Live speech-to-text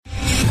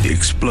The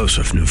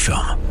explosive new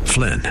film,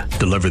 Flynn,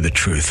 deliver the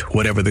truth,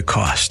 whatever the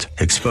cost,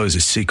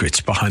 exposes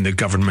secrets behind the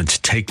government's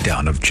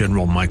takedown of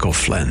General Michael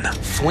Flynn.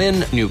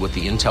 Flynn knew what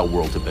the intel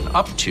world had been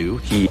up to.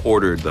 He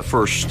ordered the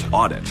first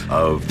audit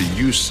of the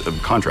use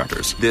of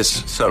contractors.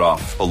 This set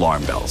off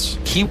alarm bells.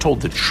 He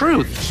told the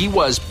truth. He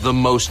was the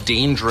most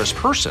dangerous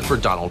person for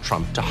Donald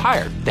Trump to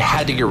hire. They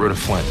had to get rid of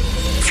Flynn.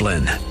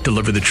 Flynn,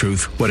 deliver the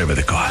truth, whatever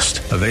the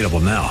cost. Available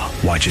now.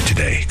 Watch it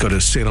today. Go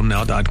to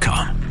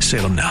salemnow.com.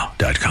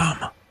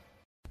 salemnow.com.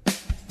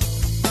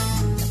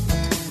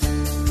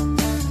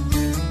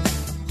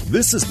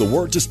 This is the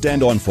Word to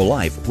Stand On for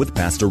Life with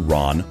Pastor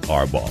Ron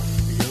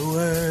ARBAUGH. Your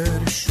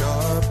word is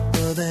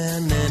sharper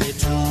than any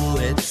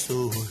two-edged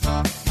sword,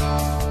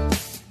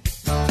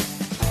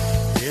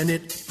 and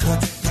it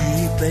cuts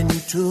deep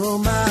into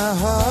my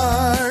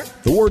heart.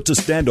 The Word to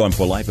Stand On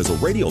for Life is a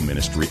radio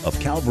ministry of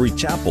Calvary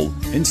Chapel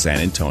in San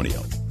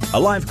Antonio. A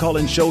live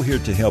call-in show here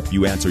to help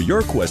you answer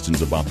your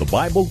questions about the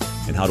Bible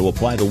and how to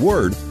apply the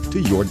Word to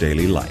your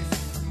daily life.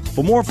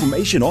 For more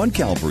information on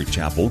Calvary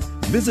Chapel,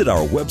 visit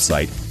our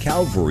website,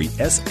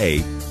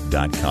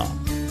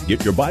 calvarysa.com.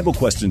 Get your Bible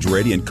questions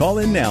ready and call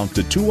in now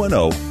to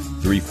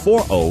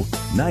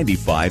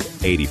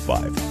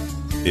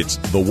 210-340-9585. It's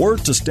The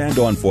Word to Stand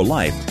On for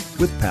Life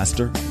with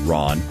Pastor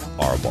Ron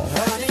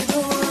ARBAUGH.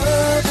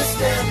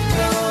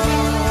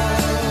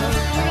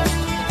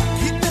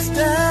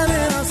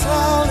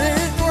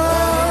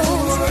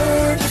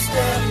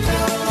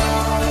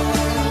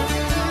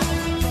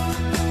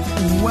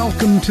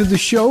 Welcome to the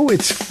show.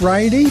 It's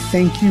Friday.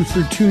 Thank you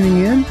for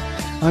tuning in.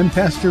 I'm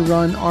Pastor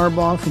Ron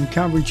ARBAUGH from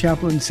Calvary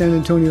Chapel in San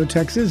Antonio,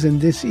 Texas,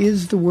 and this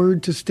is The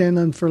Word to Stand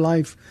On for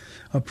Life,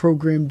 a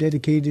program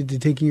dedicated to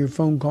taking your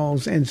phone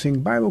calls, answering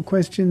Bible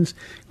questions,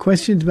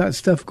 questions about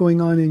stuff going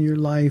on in your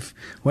life.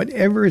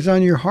 Whatever is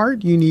on your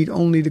heart, you need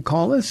only to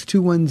call us,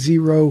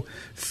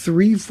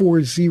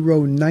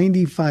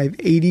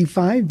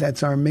 210-340-9585.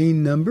 That's our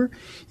main number.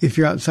 If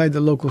you're outside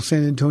the local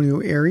San Antonio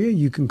area,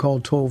 you can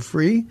call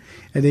toll-free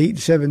at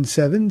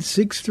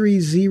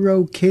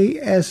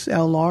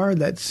 877-630-KSLR.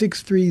 That's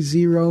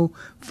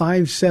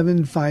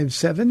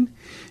 630-5757.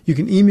 You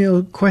can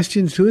email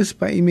questions to us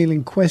by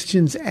emailing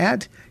questions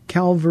at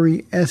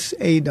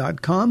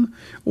calvarysa.com,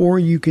 or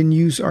you can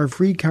use our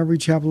free Calvary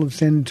Chapel of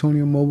San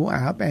Antonio mobile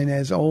app. And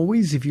as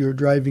always, if you're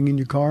driving in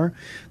your car,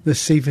 the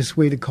safest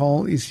way to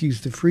call is to use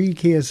the free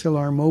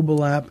KSLR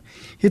mobile app.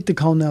 Hit the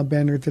Call Now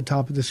banner at the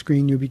top of the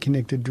screen. You'll be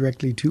connected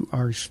directly to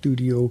our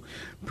studio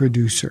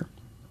producer.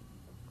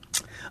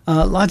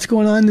 Lots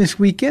going on this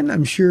weekend.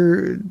 I'm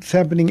sure it's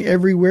happening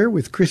everywhere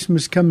with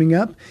Christmas coming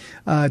up.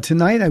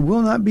 Tonight, I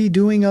will not be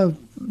doing a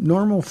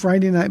normal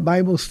Friday night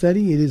Bible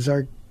study. It is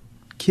our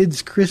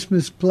kids'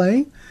 Christmas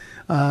play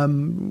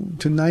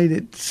tonight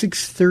at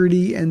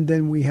 6:30, and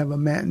then we have a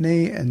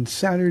matinee and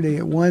Saturday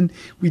at 1.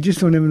 We just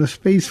don't have enough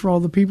space for all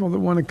the people that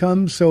want to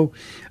come. So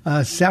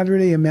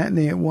Saturday, a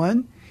matinee at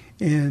 1.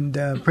 And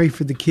pray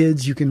for the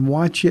kids. You can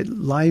watch it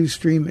live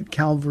stream at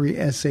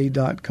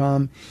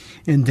calvarysa.com.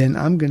 And then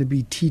I'm going to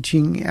be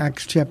teaching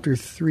Acts chapter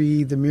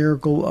 3, the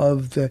miracle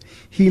of the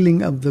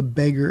healing of the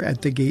beggar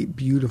at the gate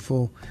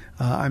beautiful.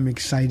 I'm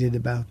excited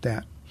about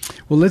that.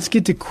 Well, let's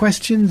get to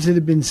questions that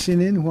have been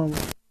sent in while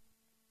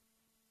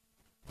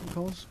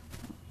calls.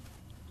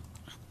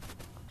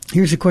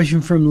 Here's a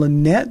question from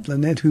Lynette.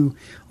 Lynette, who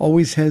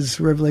always has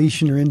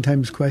Revelation or End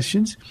Times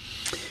questions.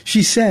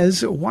 She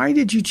says, why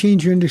did you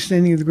change your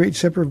understanding of the Great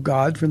Supper of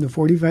God from the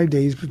 45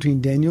 days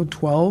between Daniel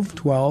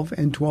 12:12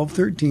 and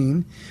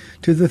 12:13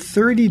 to the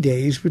 30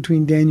 days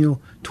between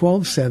Daniel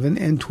 12:7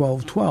 and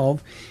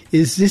 12:12?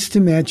 Is this to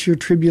match your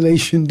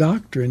tribulation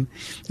doctrine?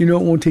 You know,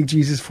 it won't take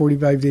Jesus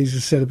 45 days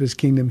to set up his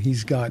kingdom.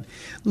 He's God.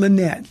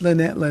 Lynette,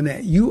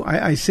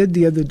 I said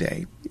the other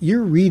day,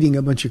 you're reading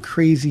a bunch of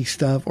crazy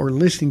stuff or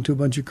listening to a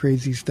bunch of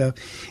crazy stuff,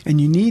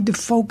 and you need to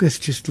focus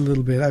just a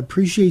little bit. I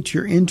appreciate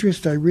your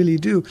interest. I really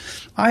do.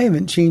 I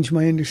haven't changed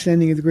my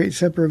understanding of the Great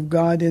Supper of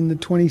God in the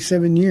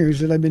 27 years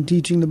that I've been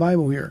teaching the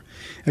Bible here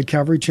at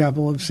Calvary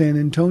Chapel of San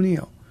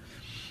Antonio.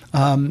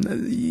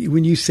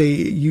 When you say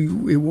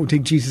it won't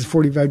take Jesus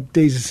 45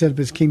 days to set up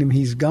his kingdom,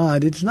 he's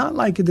God, it's not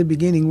like at the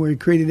beginning where he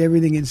created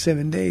everything in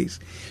 7 days.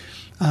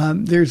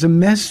 There's a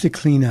mess to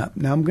clean up.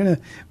 Now, I'm going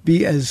to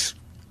be as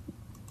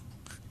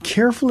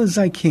careful as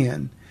I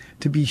can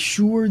to be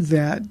sure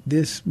that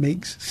this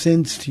makes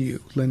sense to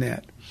you,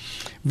 Lynette.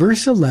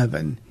 Verse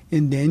 11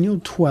 in Daniel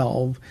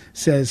 12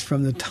 says,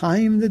 from the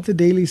time that the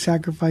daily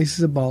sacrifice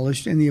is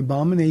abolished and the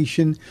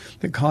abomination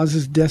that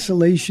causes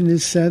desolation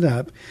is set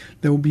up,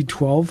 there will be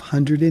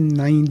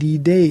 1,290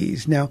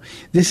 days. Now,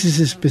 this is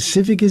as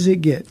specific as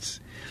it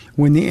gets.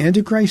 When the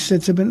Antichrist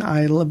sets up an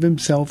idol of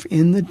himself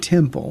in the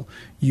temple,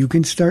 you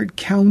can start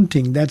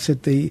counting. That's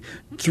at the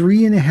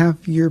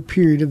 3.5-year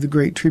period of the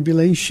Great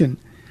Tribulation.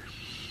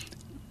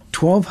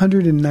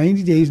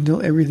 1,290 days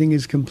until everything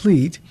is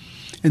complete.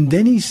 And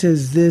then he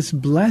says this,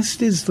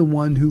 blessed is the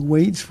one who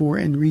waits for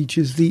and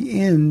reaches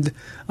the end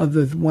of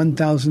the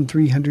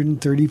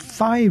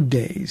 1,335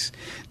 days.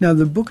 Now,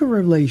 the book of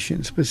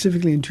Revelation,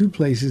 specifically in 2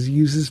 places,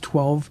 uses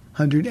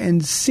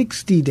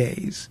 1,260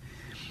 days.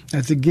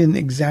 That's, again,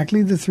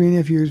 exactly the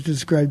 3.5 years to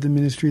describe the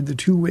ministry of the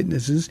two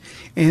witnesses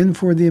and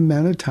for the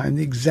amount of time,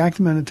 the exact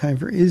amount of time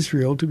for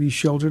Israel to be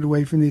sheltered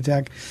away from the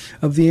attack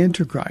of the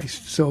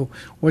Antichrist. So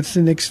what's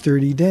the next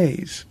 30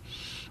 days?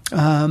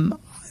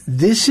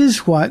 This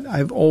is what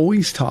I've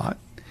always taught.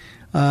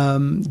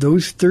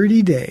 Those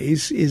 30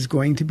 days is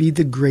going to be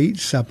the great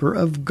supper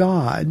of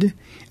God,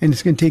 and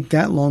it's going to take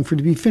that long for it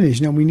to be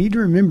finished. Now, we need to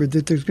remember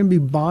that there's going to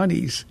be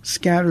bodies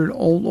scattered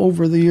all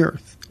over the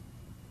earth.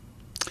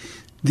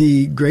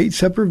 The great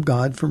supper of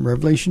God from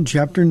Revelation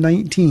chapter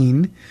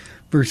 19,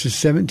 verses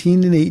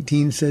 17 and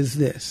 18 says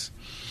this.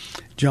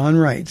 John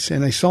writes,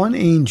 "And I saw an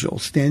angel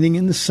standing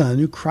in the sun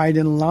who cried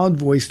in a loud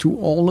voice to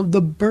all of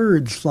the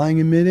birds flying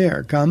in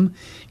midair, 'Come,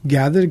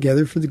 gather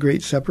together for the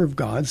great supper of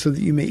God, so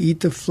that you may eat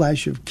the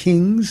flesh of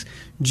kings,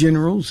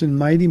 generals, and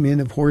mighty men,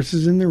 of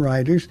horses and their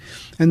riders,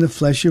 and the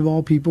flesh of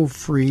all people,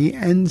 free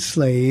and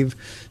slave,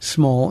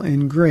 small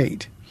and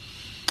great.'"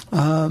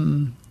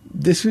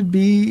 This would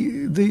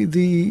be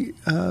the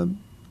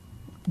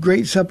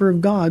great supper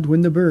of God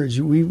when the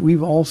birds.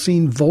 We've all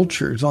seen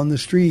vultures on the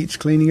streets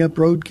cleaning up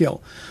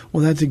roadkill.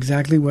 Well, that's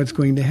exactly what's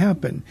going to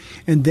happen.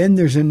 And then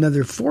there's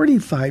another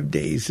 45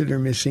 days that are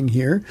missing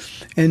here.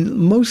 And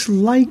most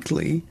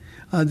likely,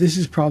 this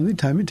is probably the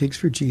time it takes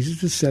for Jesus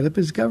to set up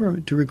his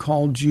government, to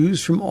recall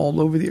Jews from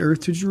all over the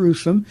earth to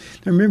Jerusalem.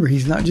 Now remember,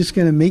 he's not just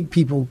going to make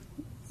people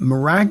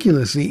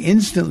miraculously,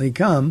 instantly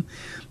come,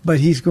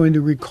 but he's going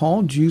to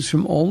recall Jews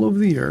from all over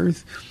the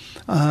earth.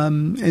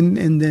 And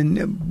then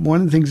one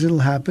of the things that will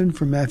happen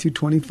from Matthew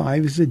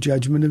 25 is the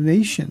judgment of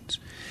nations.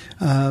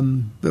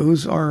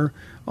 Those are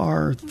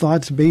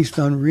thoughts based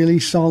on really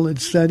solid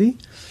study.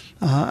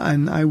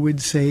 And I would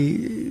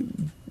say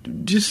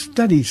just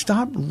study.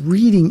 Stop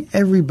reading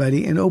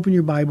everybody and open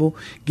your Bible,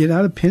 get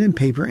out a pen and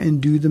paper and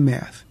do the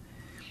math.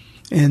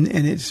 And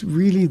it's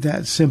really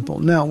that simple.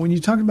 Now, when you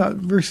talk about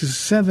verses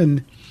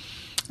 7,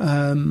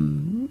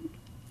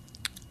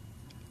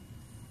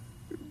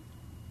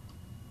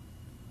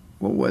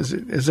 what was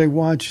it? As I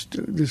watched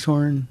this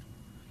horn,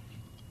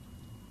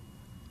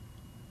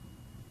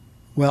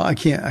 well, I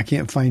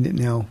can't find it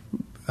now.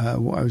 I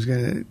was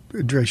going to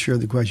address your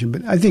other question,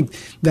 but I think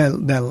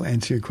that'll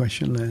answer your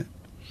question, Lynette.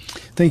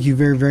 Thank you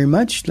very, very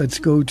much. Let's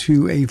go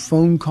to a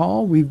phone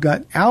call. We've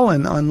got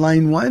Alan on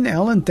line 1.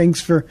 Alan, thanks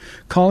for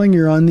calling.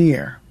 You're on the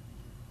air.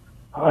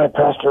 Hi,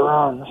 Pastor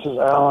Ron. This is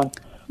Alan.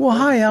 Well,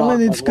 hi,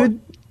 Alan. It's good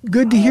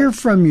to hear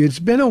from you. It's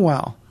been a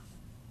while.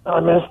 I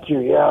missed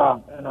you, yeah,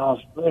 and I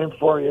was praying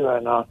for you,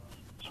 and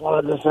just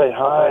wanted to say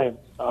hi,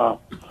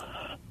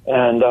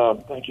 and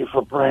thank you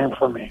for praying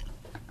for me.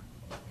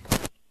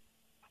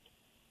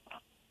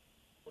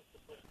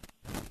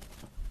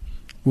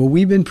 Well,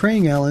 we've been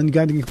praying, Alan.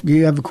 Do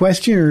you have a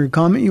question or a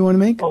comment you want to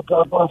make? Oh,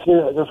 God bless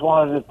you. I just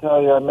wanted to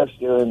tell you I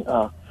missed you, and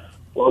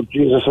love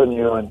Jesus in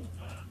you, and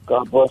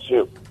God bless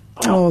you.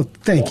 Oh,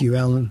 thank you,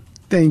 Alan.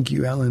 Thank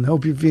you, Alan.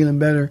 Hope you're feeling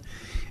better.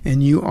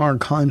 And you are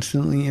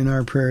constantly in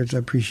our prayers. I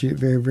appreciate it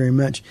very, very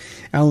much.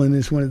 Alan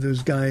is one of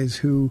those guys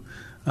who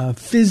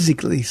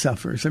physically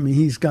suffers. I mean,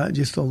 he's got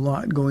just a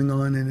lot going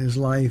on in his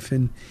life.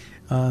 And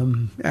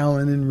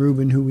Alan and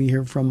Ruben, who we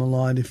hear from a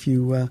lot, if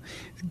you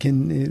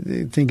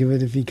can think of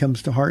it, if he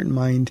comes to heart and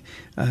mind,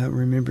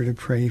 remember to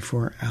pray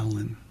for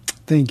Alan.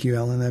 Thank you,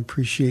 Alan. I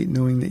appreciate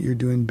knowing that you're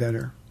doing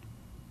better.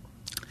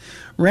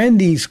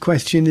 Randy's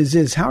question is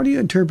this: how do you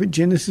interpret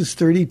Genesis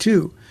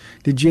 32?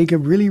 Did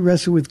Jacob really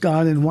wrestle with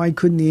God, and why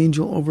couldn't the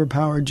angel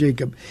overpower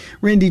Jacob?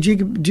 Randy,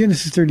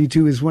 Genesis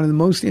 32 is one of the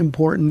most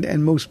important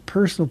and most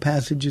personal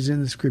passages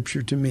in the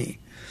Scripture to me,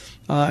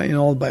 in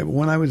all the Bible.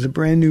 When I was a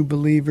brand new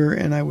believer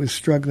and I was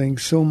struggling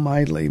so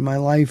mightily, my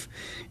life,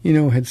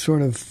 had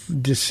sort of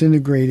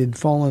disintegrated,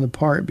 fallen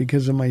apart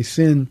because of my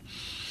sin.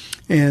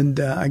 And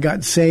I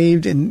got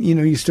saved, and,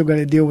 you still got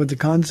to deal with the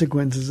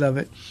consequences of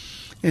it.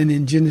 And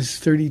in Genesis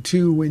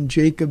 32, when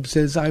Jacob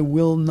says, "I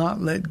will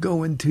not let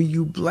go until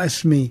you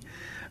bless me,"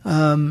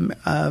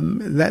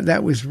 that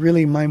was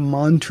really my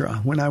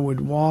mantra when I would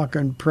walk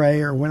and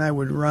pray, or when I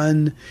would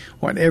run,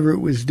 whatever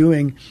it was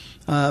doing.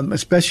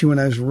 Especially when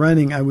I was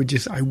running, I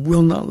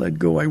will not let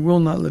go. I will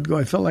not let go.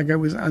 I felt like I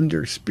was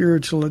under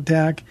spiritual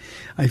attack.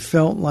 I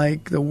felt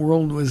like the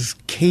world was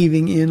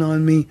caving in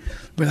on me,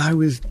 but I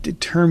was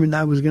determined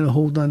I was going to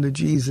hold on to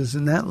Jesus.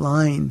 And that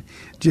line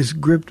just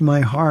gripped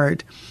my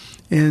heart.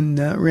 And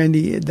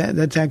Randy,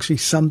 that's actually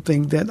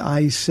something that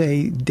I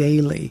say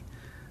daily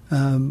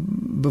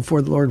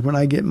before the Lord when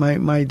I get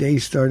my day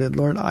started.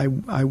 Lord,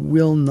 I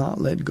will not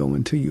let go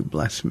until you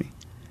bless me.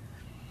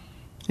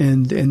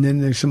 And then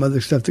there's some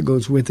other stuff that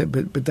goes with it,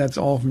 but that's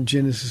all from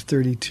Genesis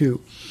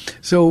 32.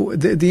 So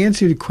the answer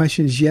to the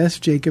question is yes,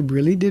 Jacob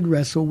really did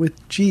wrestle with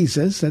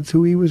Jesus. That's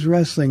who he was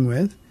wrestling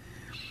with.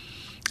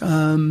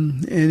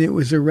 And it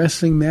was a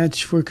wrestling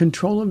match for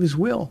control of his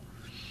will.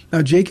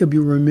 Now, Jacob,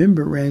 you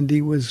remember,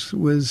 Randy, was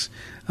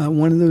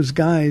one of those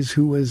guys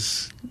who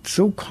was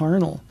so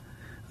carnal.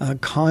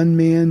 Con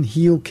man,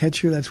 heel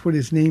catcher, that's what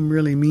his name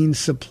really means.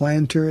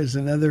 Supplanter is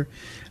another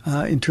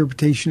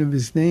interpretation of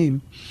his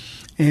name.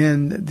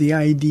 And the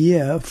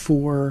idea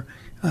for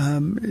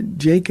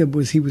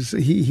Jacob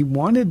he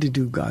wanted to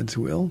do God's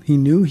will. He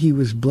knew he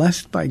was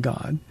blessed by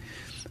God.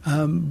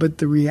 But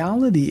the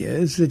reality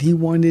is that he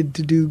wanted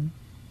to do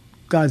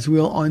God's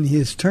will on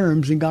his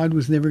terms, and God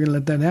was never going to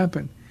let that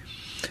happen.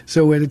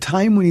 So at a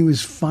time when he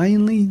was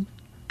finally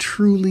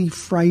truly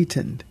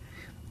frightened,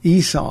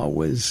 Esau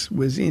was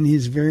in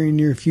his very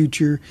near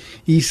future.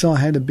 Esau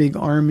had a big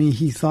army.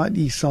 He thought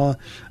Esau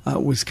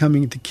was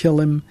coming to kill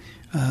him.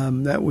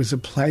 That was a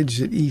pledge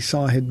that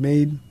Esau had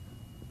made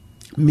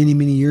many,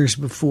 many years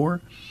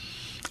before.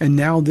 And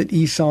now that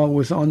Esau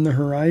was on the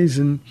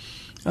horizon,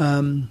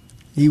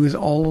 he was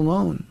all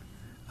alone.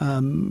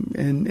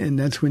 And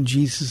that's when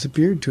Jesus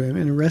appeared to him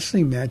in a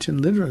wrestling match.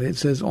 And literally it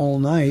says all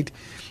night.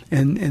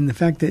 And the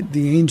fact that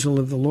the angel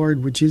of the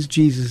Lord, which is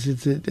Jesus,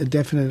 it's a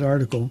definite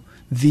article,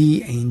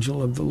 the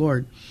angel of the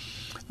Lord,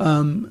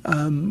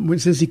 when it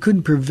says he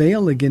couldn't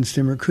prevail against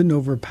him or couldn't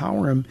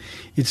overpower him,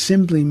 it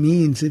simply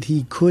means that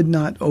he could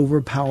not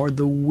overpower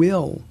the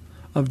will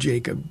of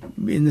Jacob.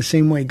 In the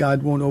same way,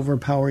 God won't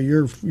overpower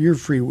your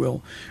free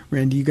will,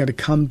 Randy. You got to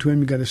come to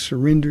him. You got to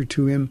surrender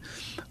to him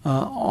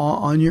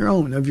on your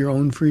own, of your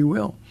own free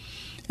will.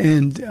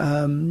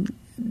 And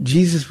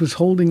Jesus was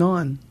holding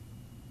on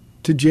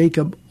to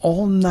Jacob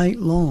all night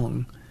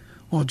long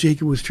while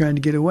Jacob was trying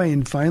to get away.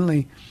 And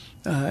finally,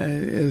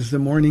 as the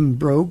morning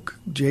broke,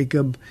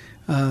 Jacob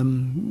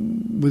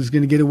was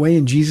going to get away,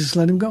 and Jesus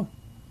let him go.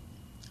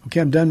 Okay,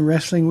 I'm done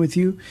wrestling with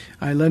you.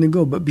 I let him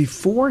go. But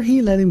before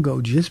he let him go,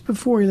 just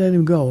before he let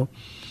him go,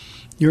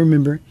 you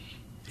remember,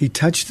 he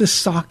touched the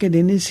socket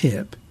in his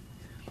hip,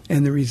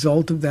 and the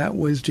result of that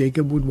was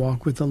Jacob would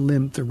walk with a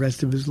limp the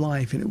rest of his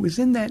life. And it was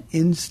in that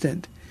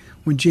instant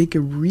when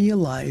Jacob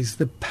realized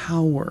the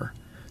power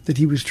that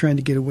he was trying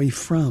to get away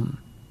from.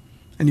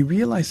 And he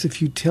realized the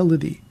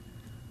futility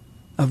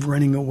of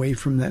running away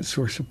from that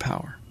source of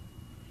power.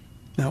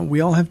 Now, we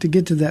all have to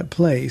get to that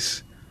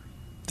place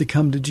to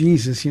come to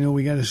Jesus. You know,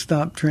 we got to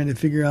stop trying to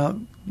figure out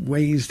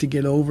ways to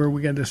get over.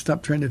 We got to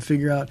stop trying to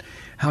figure out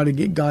how to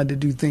get God to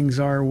do things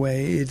our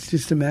way. It's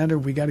just a matter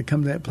of we got to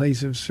come to that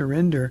place of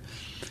surrender.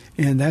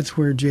 And that's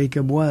where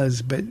Jacob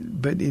was. But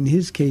in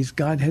his case,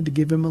 God had to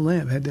give him a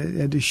limp,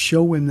 had to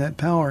show him that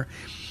power.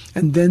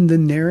 And then the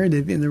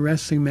narrative in the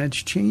wrestling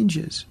match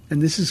changes.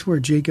 And this is where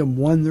Jacob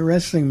won the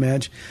wrestling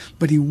match,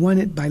 but he won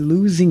it by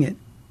losing it.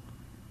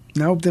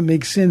 And I hope that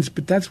makes sense,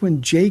 but that's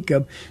when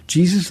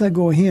Jesus let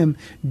go of him,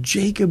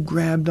 Jacob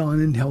grabbed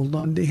on and held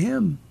on to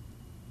him.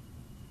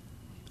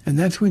 And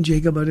that's when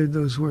Jacob uttered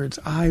those words,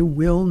 I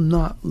will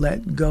not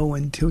let go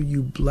until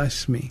you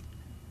bless me.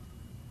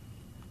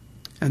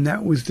 And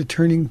that was the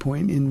turning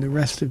point in the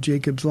rest of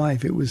Jacob's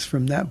life. It was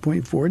from that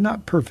point forward,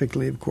 not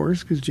perfectly, of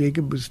course, because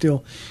Jacob was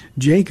still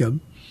Jacob.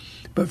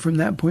 But from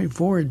that point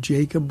forward,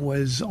 Jacob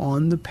was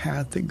on the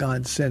path that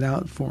God set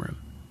out for him.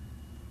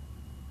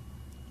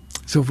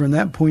 So from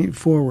that point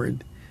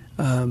forward,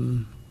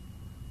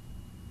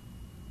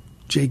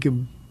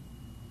 Jacob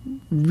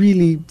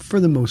really, for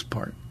the most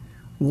part,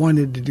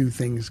 wanted to do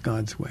things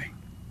God's way.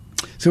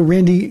 So,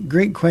 Randy,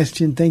 great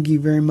question. Thank you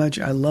very much.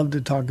 I love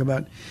to talk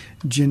about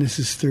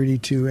Genesis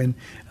 32. And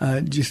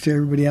just to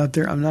everybody out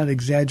there, I'm not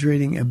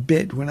exaggerating a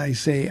bit when I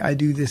say I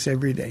do this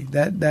every day.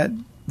 That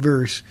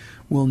verse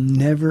will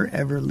never,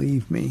 ever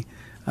leave me.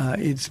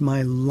 It's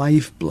my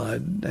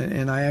lifeblood,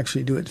 and I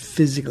actually do it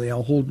physically.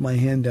 I'll hold my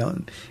hand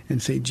out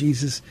and say,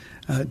 Jesus,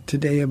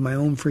 today of my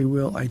own free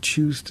will, I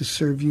choose to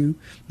serve you,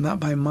 not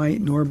by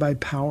might nor by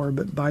power,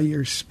 but by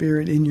your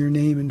Spirit in your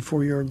name and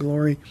for your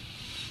glory.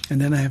 And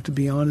then I have to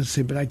be honest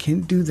and say, but I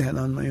can't do that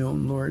on my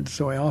own, Lord.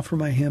 So I offer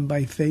my hand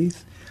by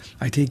faith.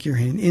 I take your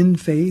hand in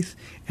faith,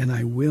 and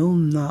I will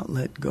not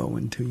let go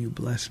until you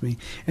bless me.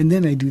 And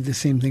then I do the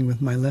same thing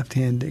with my left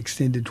hand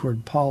extended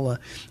toward Paula.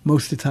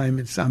 Most of the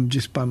time I'm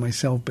just by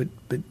myself, but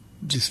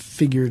just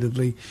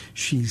figuratively,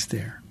 she's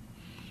there.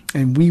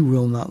 And we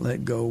will not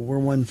let go. We're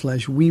one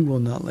flesh. We will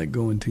not let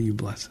go until you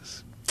bless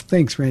us.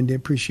 Thanks, Randy. I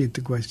appreciate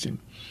the question.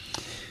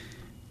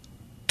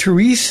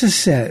 Teresa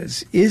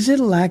says, is it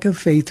a lack of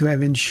faith to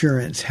have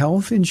insurance,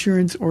 health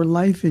insurance or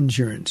life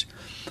insurance?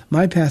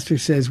 My pastor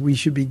says we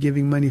should be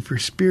giving money for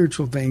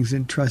spiritual things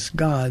and trust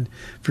God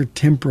for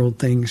temporal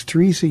things.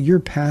 Teresa, your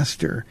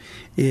pastor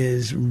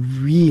is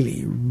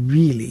really,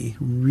 really,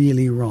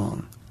 really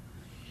wrong.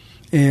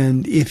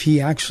 And if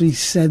he actually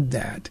said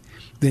that,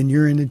 then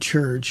you're in a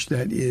church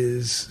that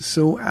is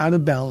so out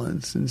of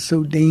balance and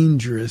so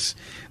dangerous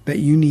that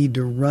you need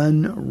to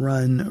run.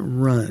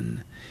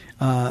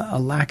 A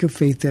lack of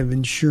faith to have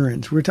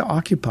insurance. We're to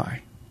occupy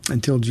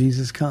until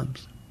Jesus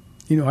comes.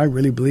 You know, I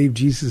really believe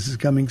Jesus is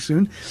coming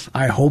soon.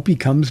 I hope he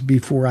comes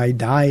before I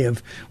die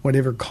of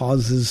whatever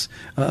causes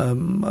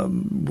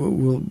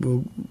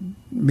will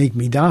make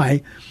me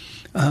die.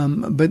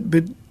 But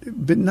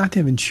not to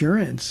have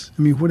insurance.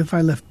 I mean, what if I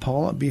left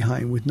Paula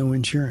behind with no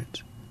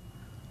insurance?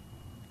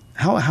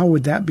 How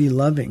would that be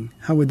loving?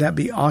 How would that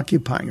be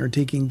occupying or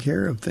taking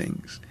care of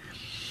things?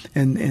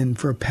 And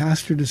for a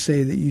pastor to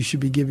say that you should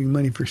be giving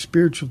money for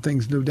spiritual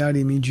things, no doubt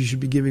he means you should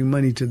be giving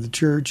money to the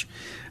church,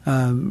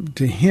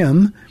 to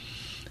him.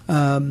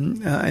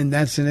 and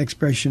that's an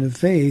expression of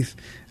faith,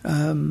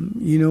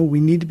 we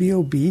need to be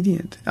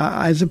obedient.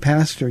 As a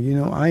pastor,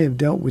 I have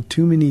dealt with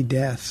too many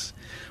deaths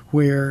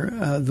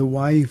where the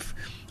wife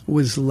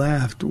was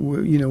left,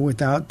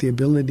 without the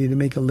ability to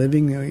make a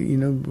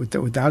living,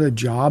 without a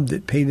job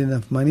that paid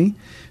enough money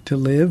to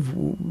live.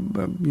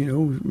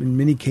 In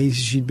many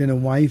cases, she'd been a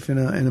wife and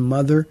a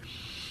mother,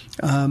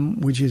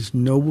 which is a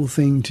noble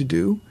thing to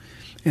do.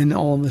 And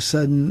all of a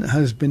sudden,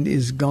 husband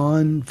is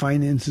gone,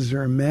 finances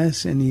are a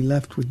mess, and he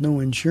left with no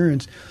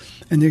insurance.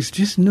 And there's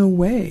just no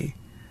way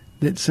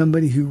that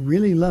somebody who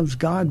really loves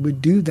God would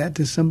do that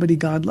to somebody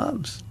God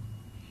loves.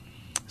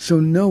 So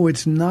no,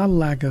 it's not a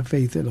lack of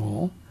faith at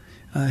all.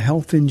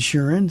 Health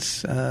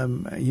insurance,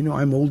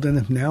 I'm old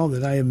enough now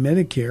that I have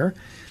Medicare.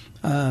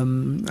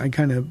 I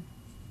kind of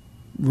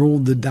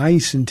rolled the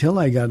dice until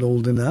I got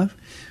old enough.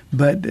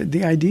 But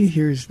the idea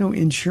here is, no,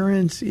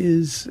 insurance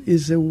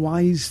is a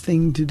wise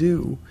thing to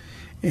do.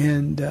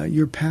 And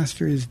your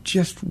pastor is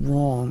just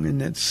wrong,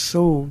 and that's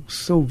so,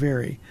 so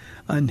very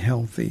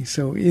unhealthy.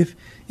 So if,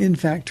 in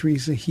fact,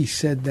 Teresa, he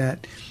said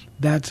that,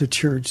 that's a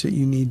church that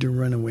you need to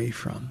run away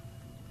from.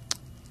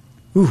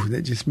 Ooh,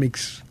 that just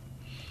makes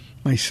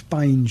my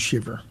spine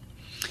shiver.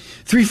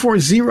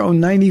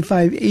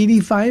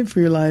 340-9585 for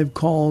your live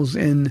calls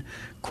and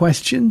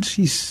questions.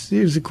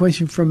 Here's a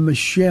question from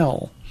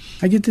Michelle.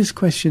 I get this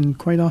question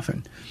quite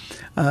often.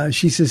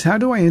 She says, how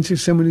do I answer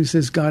someone who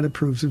says God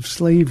approves of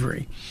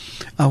slavery?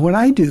 What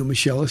I do,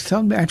 Michelle, is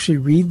tell them to actually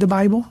read the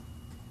Bible.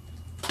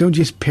 Don't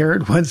just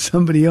parrot what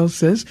somebody else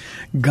says.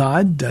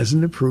 God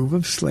doesn't approve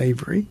of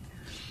slavery.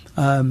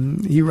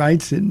 He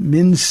writes that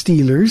men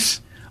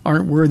stealers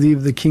aren't worthy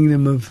of the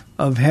kingdom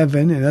of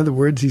heaven. In other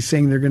words, he's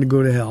saying they're going to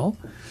go to hell.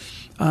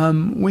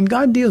 When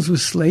God deals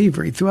with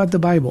slavery throughout the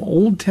Bible,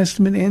 Old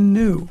Testament and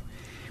New,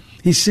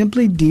 he's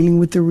simply dealing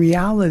with the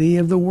reality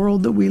of the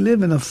world that we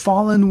live in, a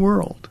fallen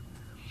world.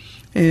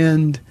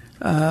 And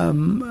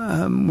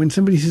when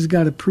somebody says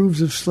God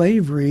approves of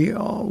slavery,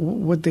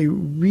 what they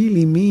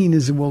really mean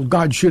is, well,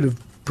 God should have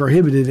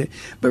prohibited it.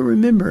 But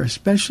remember,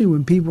 especially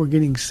when people were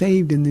getting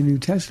saved in the New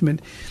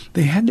Testament,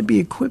 they had to be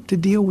equipped to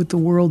deal with the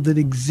world that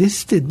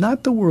existed,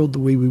 not the world the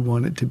way we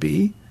want it to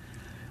be,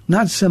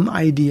 not some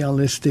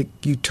idealistic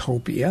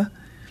utopia.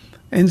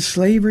 And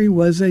slavery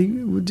was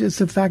just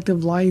a fact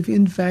of life.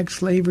 In fact,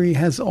 slavery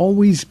has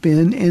always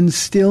been and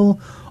still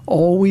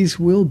always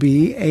will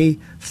be a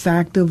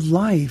fact of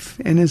life.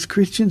 And as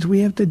Christians,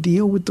 we have to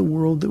deal with the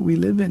world that we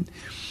live in.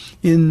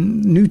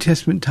 In New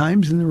Testament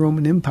times, in the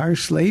Roman Empire,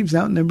 slaves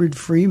outnumbered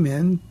free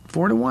men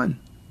 4-1.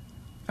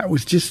 That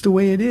was just the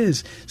way it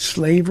is.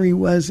 Slavery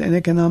was an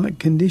economic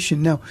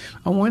condition. Now,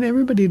 I want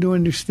everybody to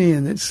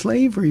understand that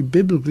slavery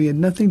biblically had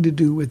nothing to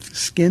do with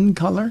skin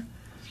color,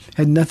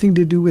 had nothing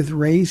to do with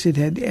race. It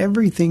had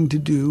everything to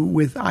do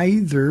with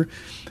either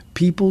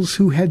peoples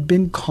who had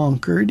been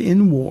conquered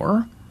in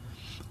war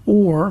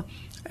or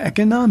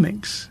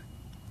economics.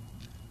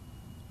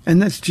 And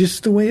that's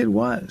just the way it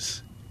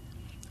was.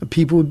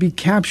 People would be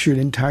captured,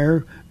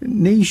 entire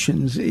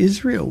nations.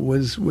 Israel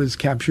was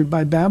captured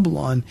by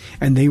Babylon,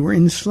 and they were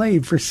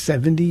enslaved for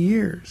 70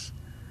 years.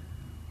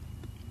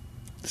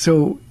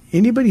 So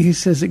anybody who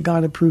says that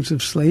God approves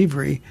of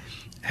slavery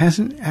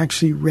hasn't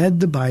actually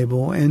read the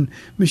Bible. And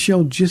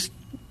Michelle, just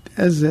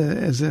as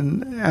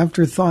an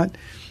afterthought,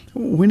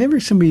 whenever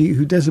somebody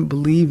who doesn't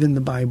believe in the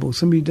Bible,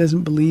 somebody who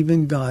doesn't believe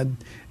in God,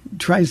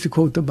 tries to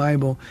quote the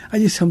Bible, I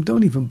just tell them,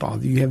 don't even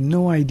bother. You have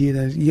no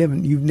idea.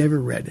 You've never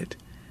read it.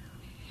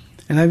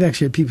 And I've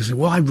actually had people say,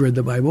 well, I've read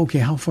the Bible. Okay,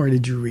 how far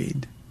did you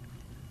read?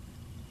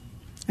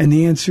 And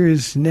the answer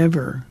is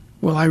never.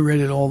 Well, I read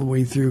it all the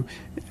way through.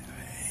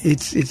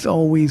 It's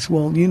always,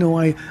 well,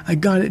 I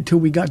got it till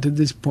we got to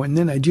this point, and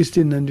then I just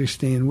didn't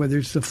understand, whether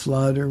it's the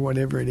flood or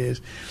whatever it is.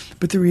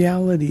 But the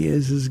reality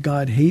is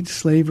God hates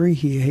slavery.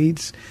 He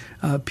hates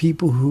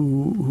people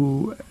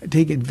who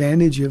take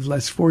advantage of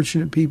less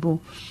fortunate people.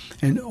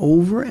 And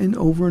over and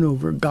over and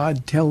over,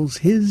 God tells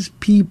his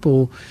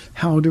people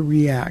how to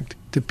react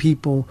to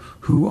people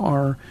who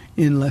are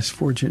in less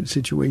fortunate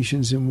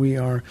situations than we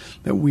are,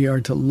 that we are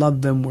to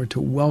love them, we're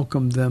to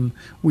welcome them,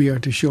 we are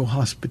to show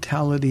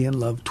hospitality and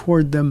love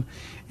toward them.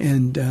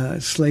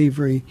 And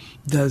slavery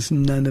does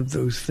none of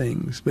those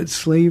things. But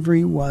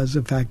slavery was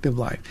a fact of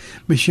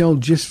life. Michelle,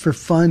 just for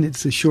fun,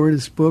 it's the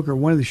shortest book, or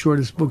one of the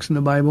shortest books in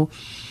the Bible.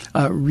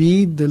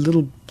 Read the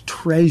little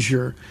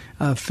treasure,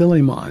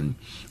 Philemon,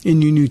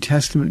 in your New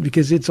Testament,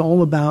 because it's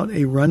all about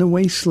a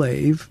runaway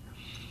slave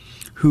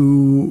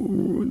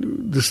who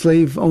the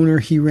slave owner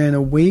he ran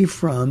away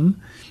from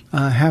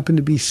happened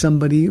to be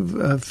somebody,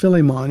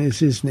 Philemon is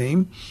his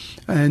name,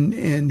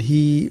 and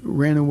he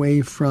ran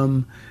away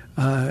from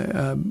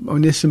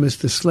Onesimus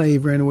the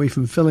slave, ran away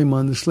from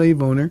Philemon the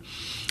slave owner,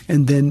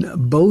 and then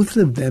both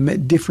of them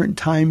at different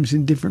times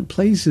in different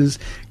places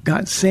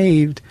got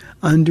saved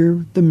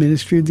under the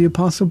ministry of the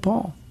Apostle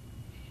Paul.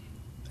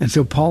 And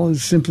so Paul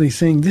is simply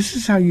saying, this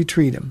is how you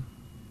treat him.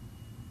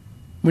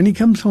 When he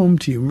comes home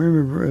to you,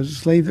 remember, a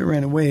slave that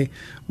ran away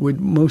would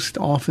most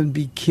often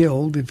be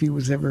killed if he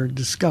was ever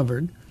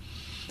discovered.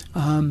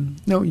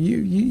 No,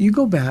 you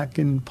go back,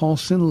 and Paul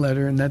sent a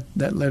letter, and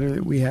that letter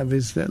that we have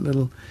is that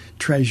little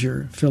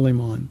treasure,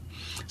 Philemon.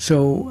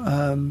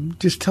 So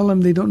just tell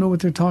them they don't know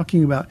what they're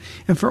talking about.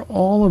 And for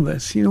all of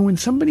us, when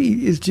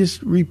somebody is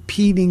just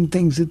repeating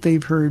things that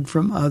they've heard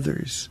from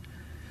others,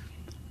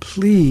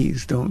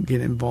 please don't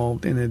get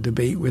involved in a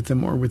debate with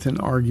them or with an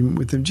argument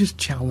with them. Just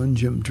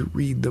challenge them to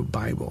read the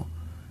Bible,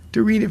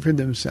 to read it for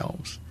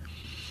themselves.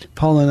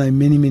 Paul and I,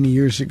 many, many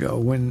years ago,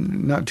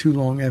 when not too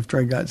long after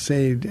I got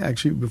saved,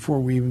 actually before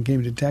we even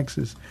came to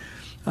Texas,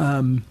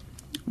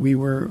 we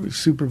were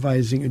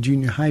supervising a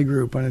junior high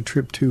group on a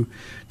trip to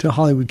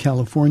Hollywood,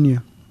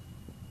 California,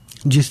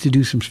 just to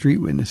do some street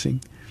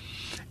witnessing.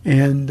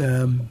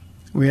 And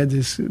we had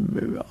this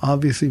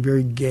obviously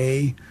very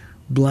gay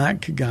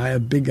black guy, a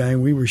big guy,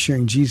 and we were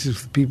sharing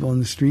Jesus with people on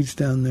the streets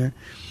down there.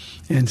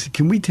 And said,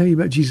 "Can we tell you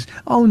about Jesus?"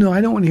 "Oh, no,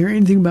 I don't want to hear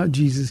anything about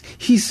Jesus.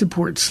 He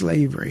supports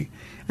slavery."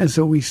 And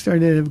so we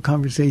started to have a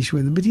conversation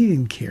with him, but he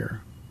didn't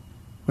care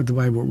what the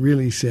Bible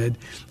really said.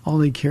 All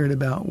he cared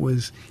about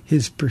was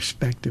his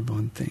perspective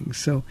on things.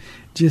 So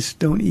just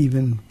don't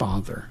even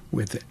bother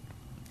with it.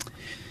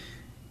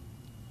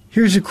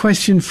 Here's a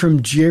question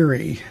from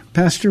Jerry.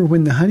 "Pastor,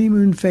 when the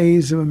honeymoon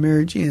phase of a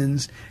marriage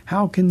ends,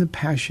 how can the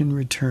passion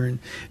return?"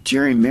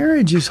 Jerry,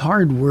 marriage is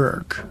hard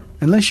work.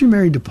 Unless you're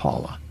married to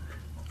Paula,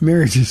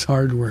 marriage is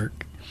hard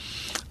work.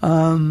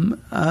 And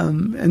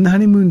the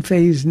honeymoon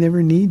phase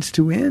never needs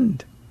to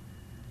end.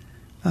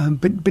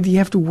 But you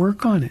have to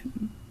work on it.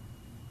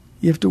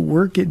 You have to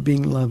work at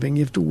being loving.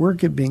 You have to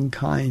work at being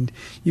kind.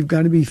 You've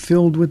got to be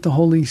filled with the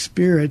Holy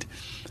Spirit,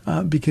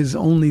 because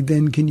only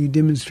then can you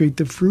demonstrate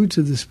the fruits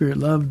of the Spirit: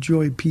 love,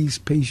 joy, peace,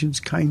 patience,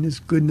 kindness,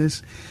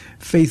 goodness,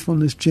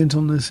 faithfulness,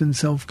 gentleness, and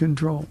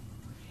self-control.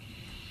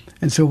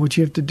 And so what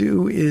you have to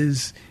do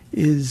is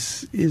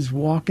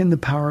walk in the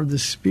power of the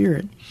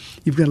Spirit.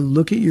 You've got to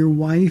look at your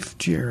wife,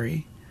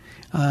 Jerry,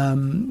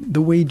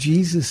 the way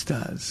Jesus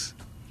does.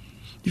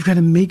 You've got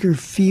to make her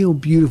feel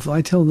beautiful.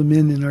 I tell the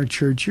men in our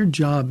church, your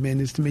job, men,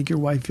 is to make your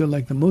wife feel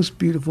like the most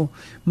beautiful,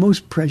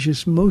 most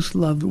precious, most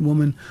loved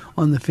woman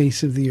on the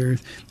face of the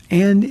earth.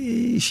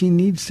 And she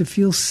needs to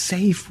feel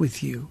safe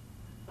with you.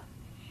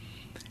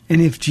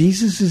 And if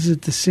Jesus is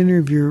at the center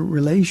of your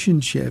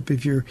relationship,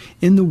 if you're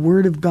in the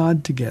Word of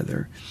God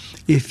together,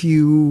 if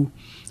you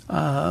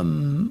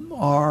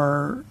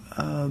are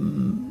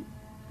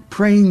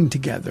praying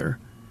together,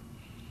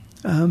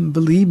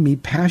 believe me,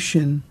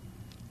 passion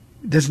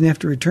doesn't have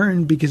to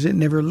return because it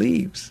never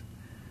leaves.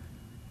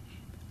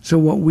 So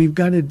what we've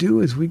got to do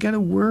is we've got to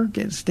work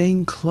at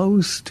staying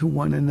close to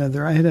one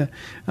another. I had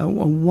a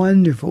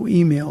wonderful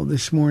email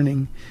this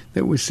morning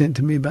that was sent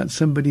to me about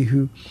somebody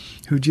who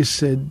just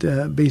said,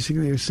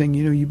 basically they're saying,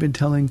 you've been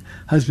telling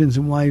husbands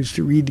and wives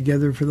to read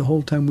together for the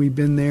whole time we've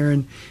been there.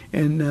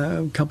 And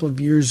a couple of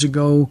years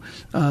ago,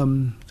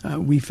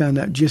 we found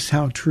out just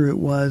how true it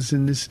was.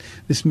 And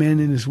this man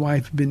and his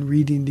wife have been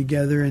reading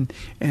together. And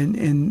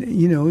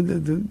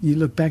you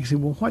look back and say,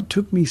 well, what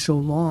took me so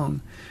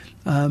long?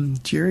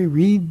 Jerry,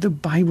 read the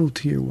Bible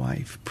to your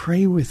wife.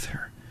 Pray with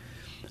her.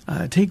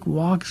 Take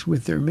walks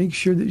with her. Make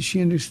sure that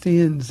she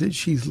understands that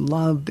she's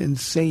loved and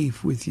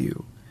safe with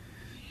you.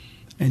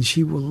 And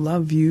she will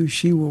love you.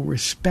 She will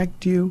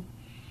respect you.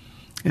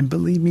 And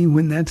believe me,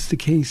 when that's the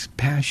case,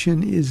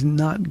 passion is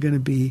not going to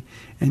be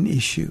an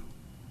issue.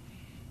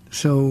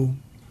 So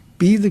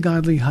be the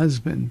godly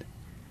husband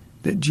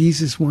that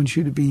Jesus wants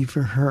you to be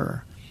for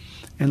her.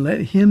 And let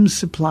him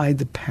supply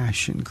the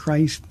passion,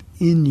 Christ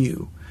in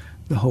you,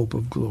 the hope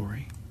of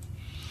glory.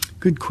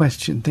 Good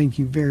question. Thank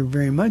you very,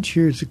 very much.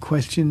 Here's a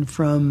question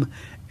from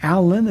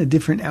Alan, a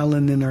different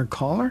Alan than our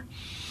caller.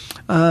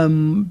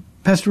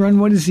 Pastor Ron,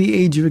 what is the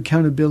age of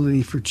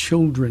accountability for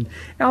children?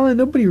 Alan,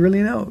 nobody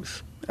really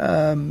knows.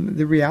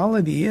 The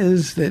reality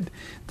is that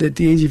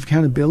the age of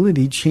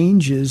accountability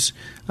changes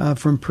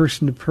from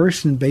person to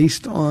person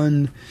based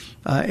on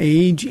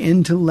age,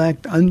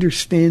 intellect,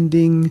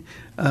 understanding,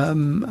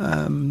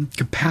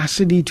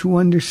 capacity to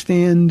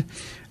understand.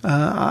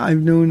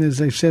 I've known,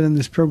 as I've said on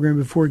this program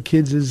before,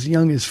 kids as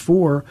young as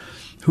 4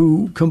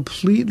 who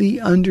completely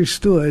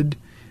understood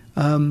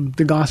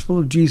the gospel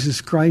of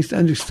Jesus Christ,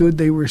 understood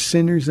they were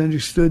sinners,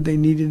 understood they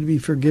needed to be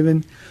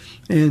forgiven,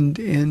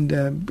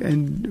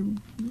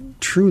 and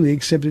truly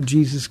accepted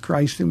Jesus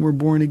Christ and were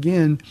born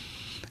again.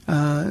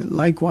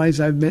 Likewise,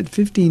 I've met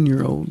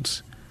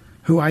 15-year-olds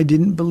who I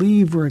didn't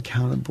believe were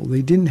accountable.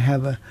 They didn't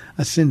have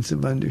a sense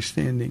of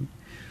understanding.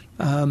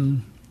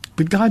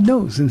 But God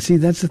knows. And see,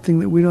 that's the thing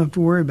that we don't have to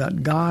worry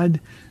about.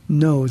 God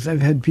knows.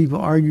 I've had people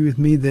argue with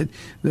me that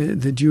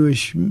the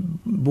Jewish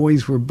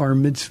boys were bar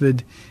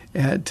mitzvahed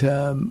at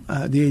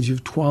the age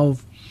of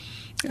 12.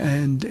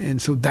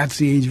 And so that's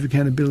the age of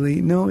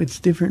accountability. No, it's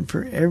different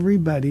for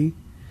everybody.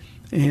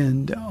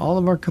 And all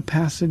of our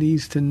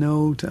capacities to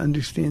know, to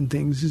understand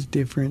things is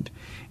different.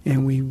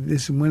 And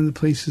this is one of the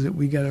places that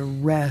we got to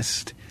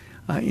rest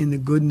in the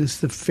goodness,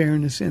 the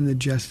fairness, and the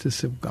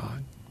justice of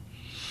God.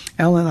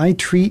 Alan, I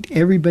treat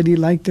everybody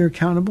like they're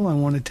accountable. I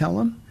want to tell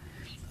them.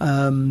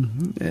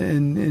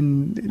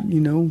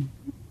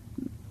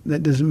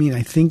 That doesn't mean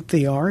I think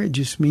they are. It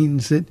just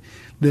means that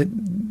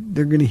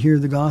they're going to hear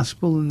the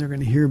gospel and they're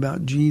going to hear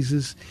about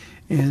Jesus.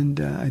 And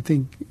I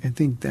think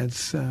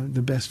that's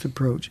the best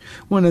approach.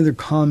 One other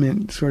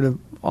comment, sort of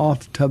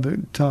off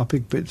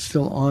topic, but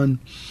still on,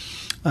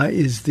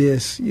 is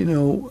this.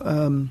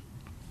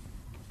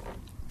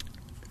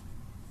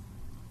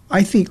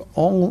 I think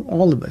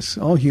all of us,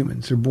 all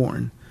humans, are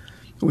born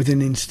with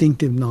an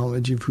instinctive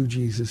knowledge of who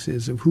Jesus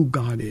is, of who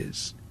God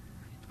is.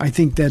 I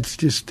think that's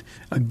just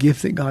a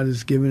gift that God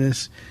has given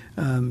us.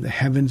 The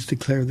heavens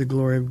declare the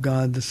glory of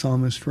God. The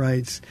psalmist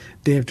writes,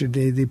 day after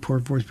day they pour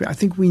forth. I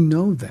think we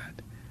know that.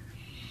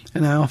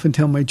 And I often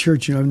tell my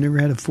church, I've never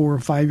had a 4 or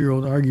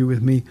 5-year-old argue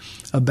with me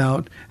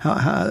about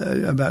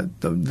about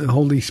the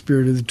Holy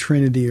Spirit or the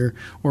Trinity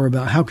or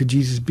about how could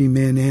Jesus be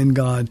man and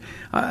God.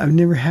 I've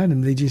never had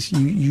them. They just,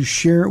 you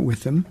share it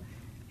with them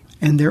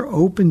and they're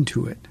open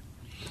to it.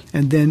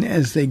 And then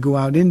as they go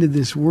out into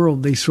this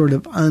world, they sort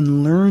of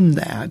unlearn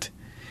that.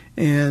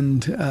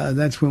 And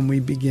that's when we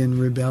begin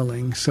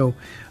rebelling. So,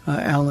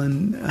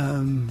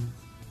 Alan,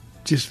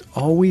 just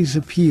always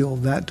appeal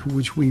that to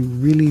which we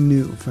really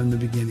knew from the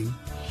beginning.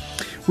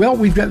 Well,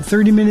 we've got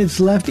 30 minutes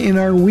left in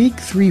our week,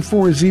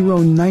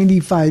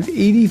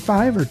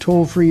 340-9585 or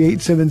toll-free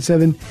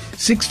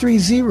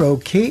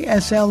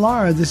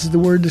 877-630-KSLR. This is the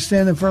Word to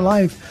Stand Up for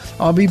Life.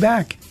 I'll be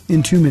back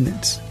in 2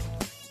 minutes.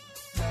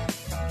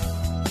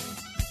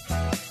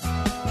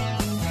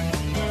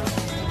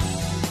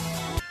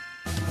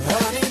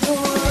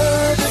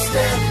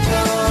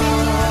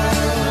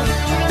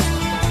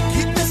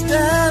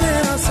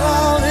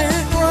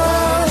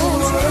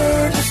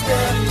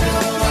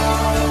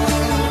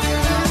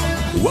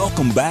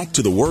 Welcome back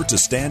to the Word to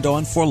Stand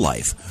On for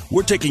Life.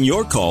 We're taking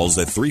your calls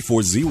at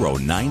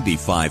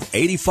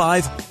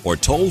 340-9585 or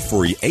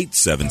toll-free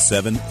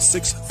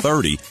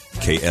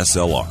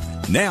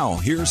 877-630-KSLR. Now,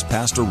 here's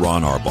Pastor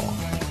Ron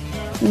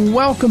Arbaugh.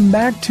 Welcome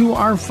back to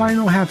our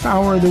final half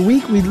hour of the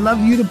week. We'd love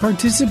you to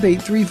participate,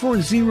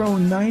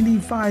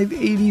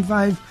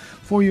 340-9585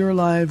 for your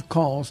live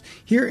calls.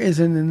 Here is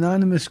an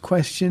anonymous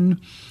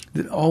question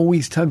that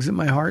always tugs at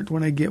my heart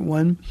when I get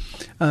one.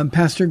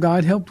 Pastor,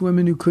 God helped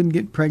women who couldn't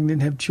get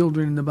pregnant have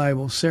children in the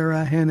Bible.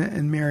 Sarah, Hannah,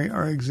 and Mary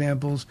are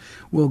examples.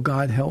 Will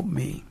God help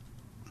me?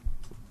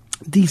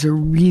 These are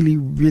really,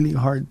 really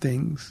hard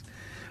things.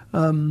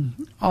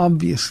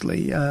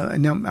 Obviously,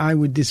 now I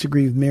would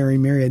disagree with Mary.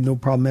 Mary had no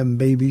problem having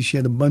babies. She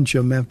had a bunch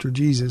of them after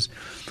Jesus.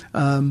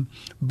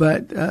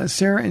 But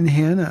Sarah and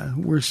Hannah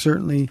were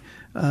certainly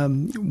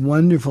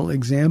wonderful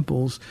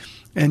examples,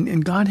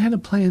 and God had a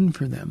plan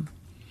for them.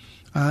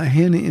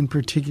 Hannah in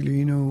particular,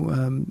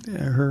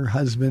 her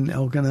husband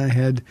Elkanah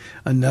had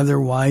another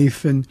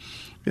wife, and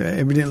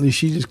evidently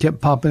she just kept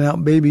popping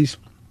out babies.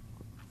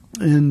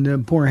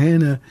 And poor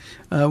Hannah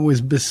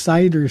was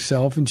beside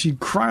herself, and she'd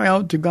cry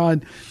out to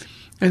God.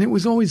 And it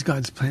was always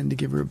God's plan to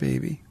give her a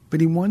baby. But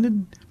he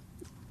wanted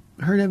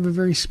her to have a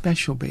very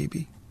special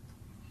baby.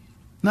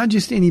 Not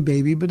just any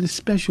baby, but a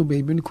special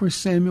baby. And, of course,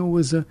 Samuel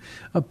was a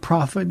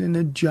prophet and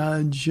a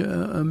judge,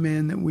 a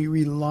man that we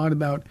read a lot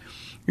about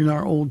in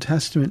our Old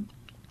Testament.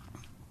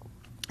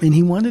 And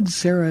he wanted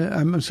he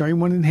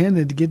wanted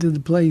Hannah to get to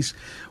the place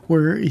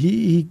where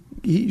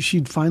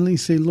she'd finally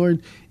say,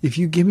 Lord, if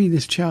you give me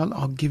this child,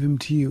 I'll give him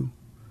to you.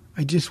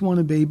 I just want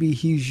a baby.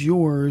 He's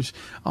yours.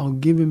 I'll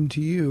give him to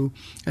you.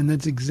 And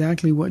that's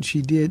exactly what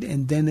she did.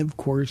 And then, of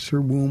course, her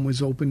womb was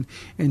open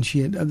and she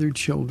had other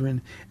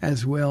children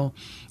as well.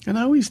 And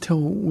I always tell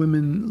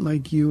women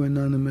like you,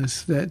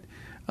 Anonymous, that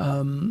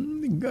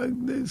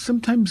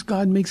sometimes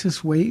God makes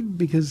us wait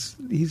because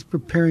he's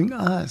preparing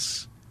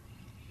us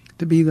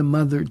to be the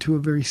mother to a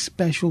very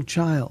special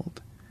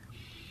child.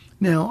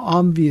 Now,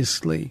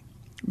 obviously,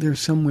 there are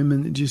some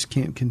women that just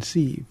can't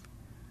conceive.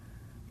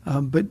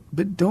 But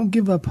don't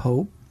give up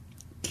hope.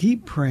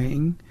 Keep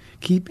praying.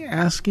 Keep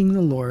asking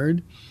the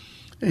Lord.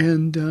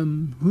 And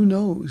who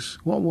knows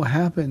what will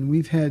happen.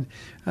 We've had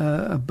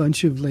a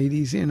bunch of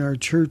ladies in our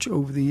church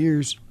over the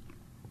years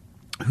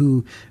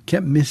who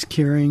kept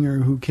miscarrying or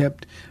who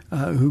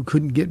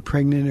couldn't get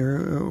pregnant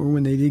or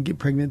when they did get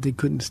pregnant, they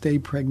couldn't stay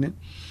pregnant.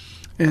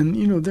 And,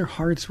 their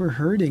hearts were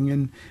hurting.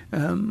 And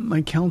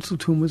my counsel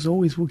to them was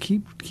always, well,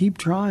 keep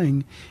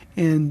trying.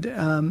 And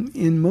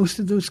in most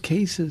of those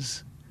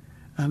cases,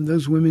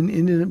 those women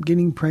ended up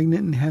getting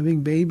pregnant and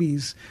having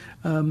babies.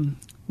 One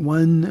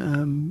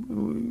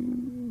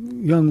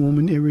young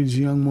woman, it was a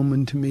young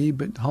woman to me,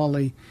 but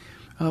Holly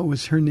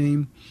was her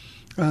name.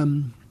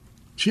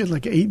 She had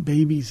like 8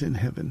 babies in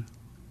heaven.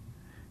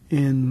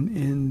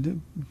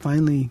 And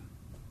finally,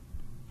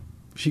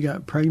 she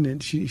got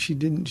pregnant. She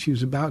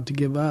was about to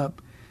give up.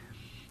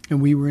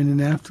 And we were in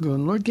an afterglow,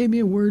 and the Lord gave me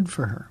a word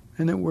for her.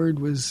 And that word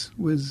was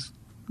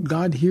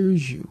God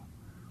hears you.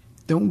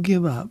 Don't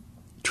give up.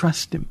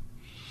 Trust him.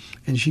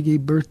 And she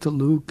gave birth to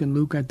Luke, and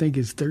Luke, I think,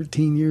 is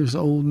 13 years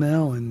old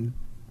now and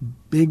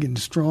big and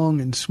strong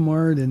and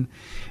smart. And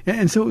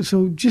so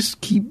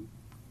just keep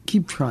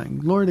trying.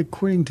 Lord,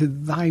 according to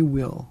thy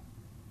will.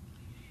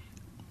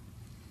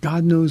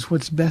 God knows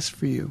what's best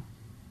for you.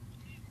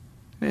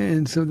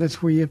 And so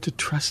that's where you have to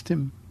trust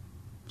him.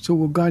 So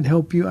will God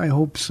help you? I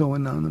hope so,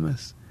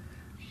 Anonymous.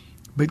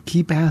 But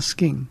keep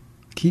asking.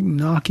 Keep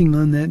knocking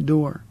on that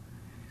door.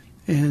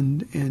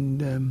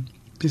 And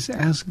just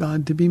ask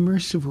God to be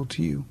merciful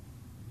to you.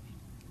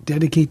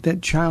 Dedicate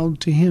that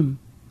child to Him.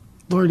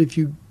 Lord, if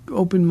you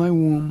open my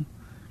womb,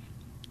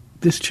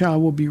 this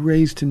child will be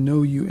raised to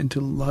know you and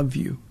to love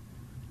you.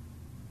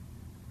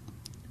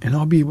 And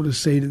I'll be able to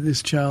say to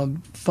this child,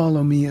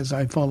 follow me as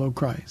I follow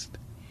Christ.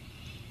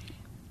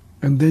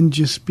 And then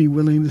just be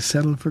willing to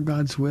settle for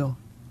God's will.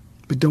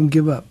 But don't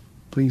give up.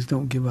 Please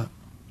don't give up.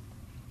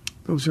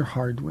 Those are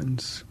hard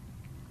ones.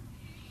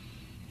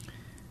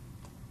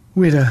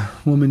 We had a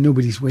woman,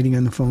 nobody's waiting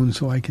on the phone,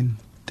 so I can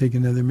take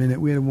another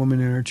minute. We had a woman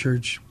in our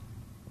church.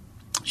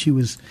 She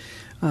was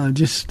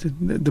just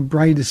the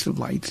brightest of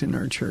lights in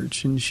our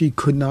church, and she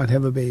could not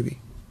have a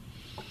baby.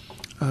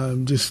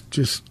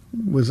 Just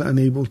was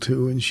unable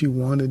to, and she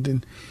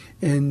wanted,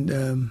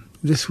 and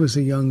this was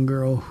a young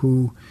girl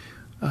who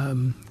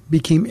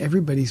became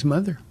everybody's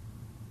mother.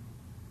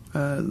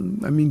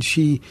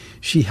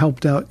 She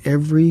helped out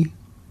every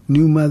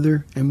new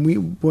mother, and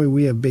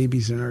we have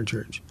babies in our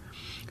church.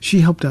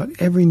 She helped out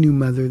every new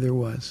mother there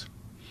was.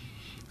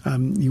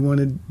 You want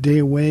a day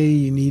away,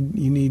 you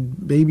need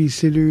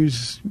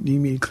babysitters, you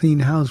need a clean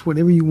house,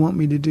 whatever you want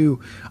me to do,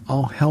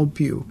 I'll help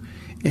you.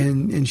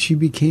 And she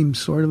became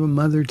sort of a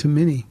mother to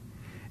many.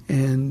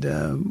 And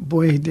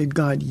boy, did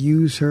God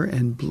use her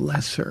and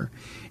bless her.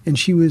 And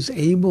she was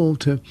able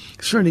to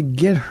sort of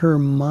get her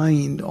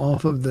mind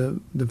off of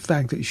the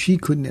fact that she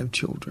couldn't have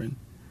children.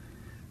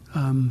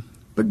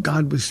 But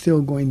God was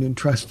still going to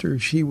entrust her.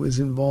 She was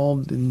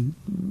involved in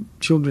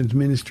children's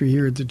ministry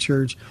here at the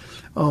church.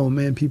 Oh,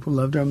 man, people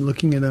loved her. I'm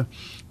looking at a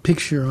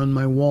picture on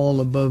my wall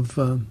above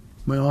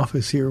my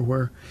office here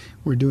where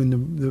we're doing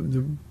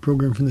the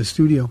program from the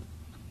studio.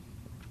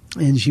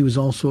 And she was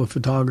also a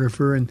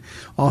photographer and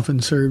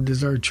often served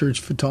as our church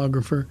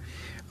photographer.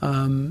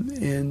 I'll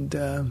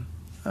never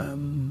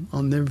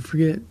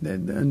forget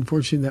that,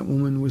 unfortunately, that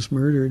woman was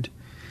murdered.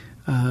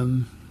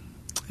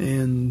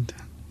 And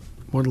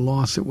what a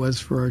loss it was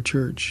for our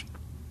church.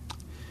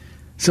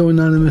 So,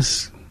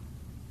 Anonymous,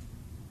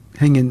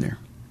 hang in there.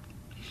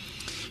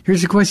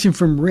 Here's a question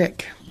from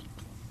Rick.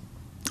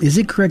 Is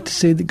it correct to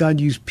say that God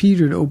used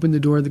Peter to open the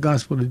door of the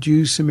gospel to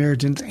Jews,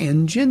 Samaritans,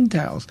 and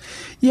Gentiles?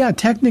 Yeah,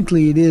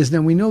 technically it is.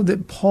 Now, we know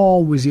that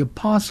Paul was the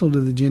apostle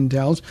to the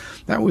Gentiles.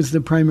 That was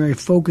the primary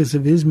focus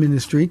of his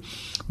ministry.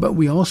 But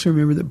we also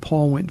remember that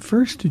Paul went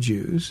first to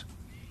Jews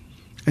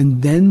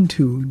and then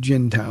to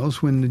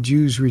Gentiles when the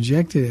Jews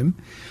rejected him.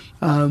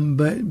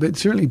 But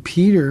certainly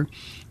Peter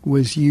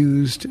was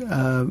used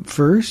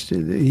first.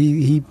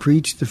 He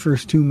preached the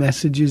first two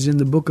messages in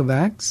the book of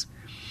Acts.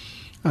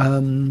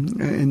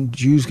 And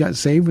Jews got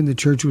saved when the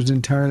church was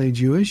entirely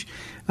Jewish.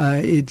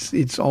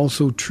 It's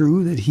also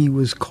true that he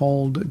was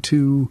called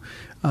to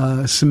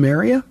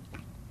Samaria.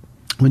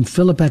 When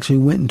Philip actually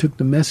went and took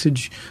the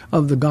message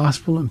of the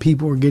gospel and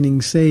people were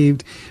getting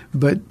saved,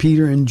 but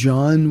Peter and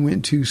John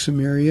went to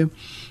Samaria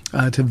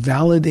to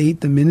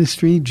validate the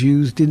ministry.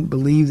 Jews didn't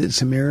believe that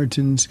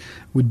Samaritans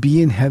would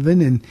be in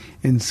heaven,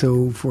 and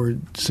so for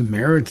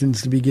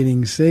Samaritans to be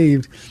getting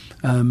saved,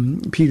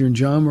 Peter and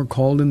John were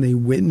called, and they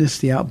witnessed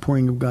the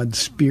outpouring of God's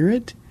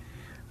Spirit.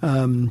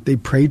 They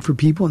prayed for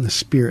people, and the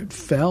Spirit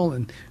fell.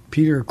 And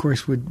Peter, of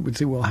course, would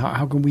say, well,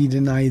 how can we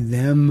deny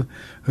them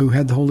who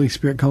had the Holy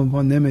Spirit come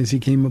upon them as he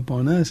came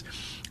upon us?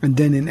 And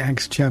then in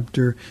Acts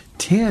chapter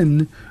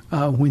 10,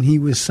 when he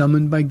was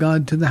summoned by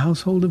God to the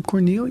household of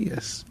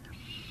Cornelius.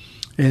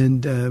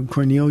 And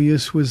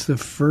Cornelius was the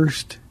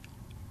first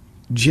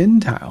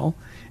Gentile,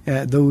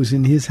 those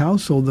in his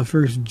household, the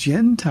first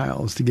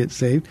Gentiles to get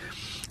saved.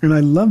 And I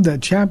love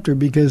that chapter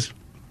because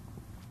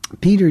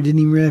Peter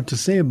didn't even have to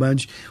say a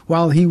bunch.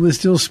 While he was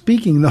still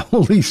speaking, the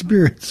Holy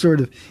Spirit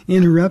sort of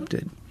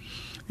interrupted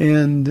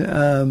and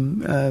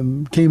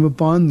came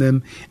upon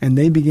them, and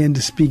they began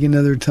to speak in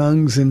other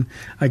tongues. And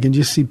I can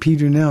just see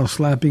Peter now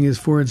slapping his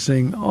forehead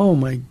saying, oh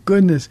my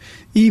goodness,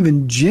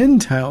 even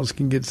Gentiles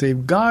can get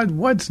saved. God,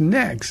 what's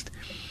next?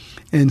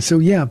 And so,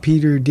 yeah,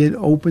 Peter did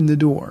open the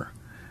door.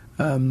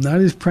 Not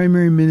his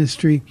primary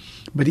ministry,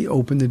 but he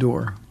opened the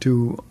door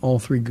to all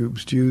three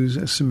groups,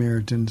 Jews,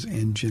 Samaritans,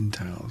 and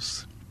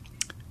Gentiles.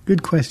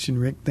 Good question,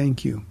 Rick.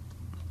 Thank you.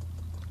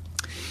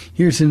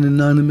 Here's an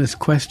anonymous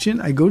question.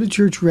 I go to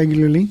church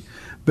regularly,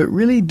 but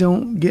really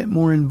don't get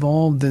more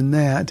involved than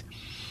that.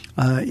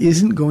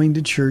 Isn't going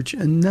to church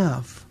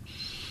enough?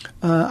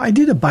 I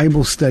did a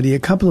Bible study a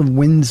couple of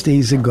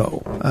Wednesdays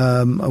ago,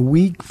 a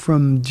week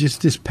from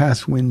just this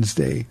past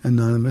Wednesday,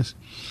 Anonymous,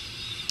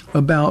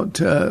 about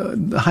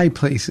the high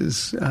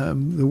places,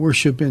 the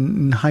worship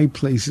in high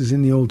places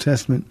in the Old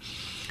Testament.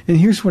 And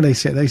here's what I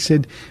said. I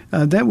said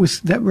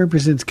that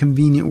represents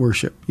convenient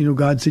worship. You know,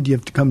 God said you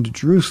have to come to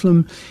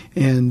Jerusalem,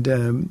 and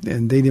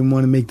they didn't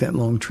want to make that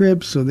long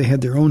trip, so they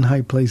had their own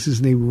high places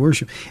and they would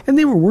worship. And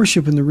they were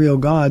worshiping the real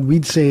God.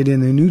 We'd say it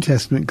in a New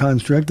Testament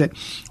construct that,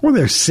 well,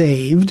 they're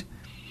saved,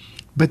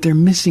 but they're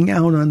missing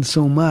out on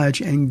so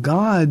much. And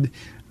God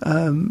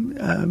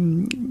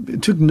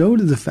took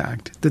note of the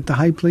fact that the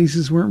high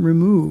places weren't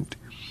removed.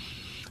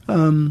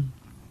 The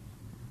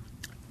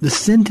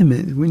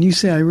sentiment, when you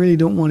say, I really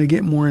don't want to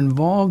get more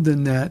involved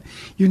in that,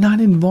 you're not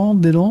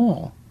involved at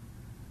all.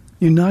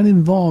 You're not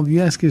involved.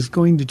 You ask, is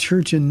going to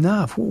church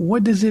enough?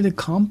 What does it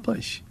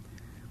accomplish?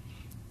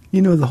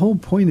 You know, the whole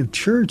point of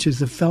church is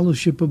the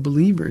fellowship of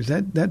believers.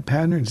 That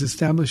pattern is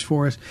established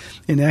for us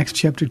in Acts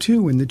chapter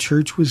 2 when the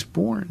church was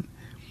born,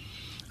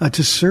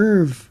 to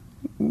serve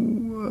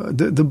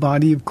the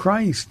body of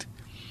Christ.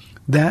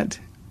 That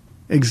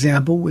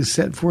example was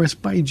set for us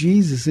by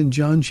Jesus in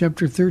John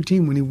chapter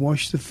 13 when he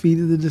washed the feet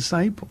of the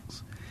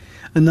disciples.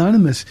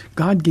 Anonymous,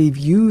 God gave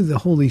you the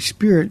Holy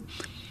Spirit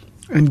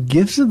and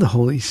gifts of the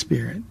Holy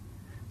Spirit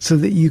so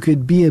that you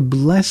could be a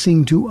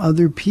blessing to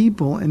other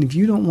people. And if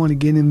you don't want to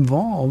get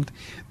involved,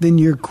 then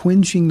you're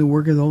quenching the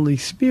work of the Holy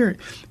Spirit.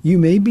 You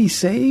may be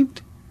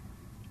saved.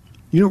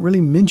 You don't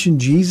really mention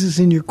Jesus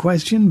in your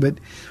question, but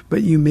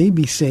you may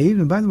be saved.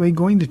 And by the way,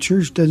 going to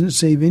church doesn't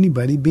save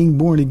anybody. Being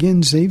born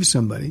again saves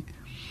somebody.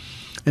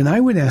 And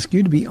I would ask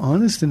you to be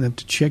honest enough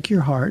to check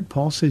your heart.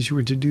 Paul says you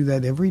were to do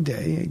that every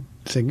day,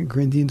 2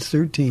 Corinthians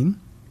 13.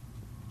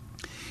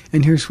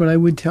 And here's what I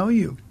would tell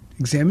you.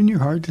 Examine your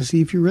heart to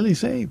see if you're really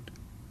saved.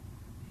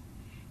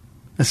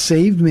 A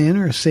saved man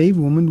or a saved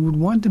woman would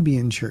want to be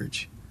in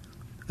church.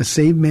 A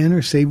saved man or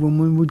a saved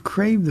woman would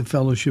crave the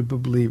fellowship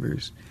of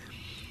believers.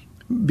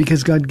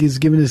 Because God has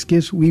given us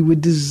gifts, we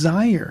would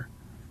desire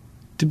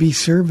to be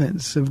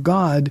servants of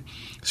God,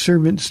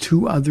 servants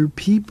to other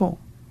people.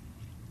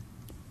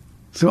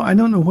 So I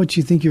don't know what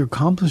you think you're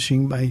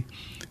accomplishing by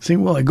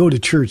saying, well, I go to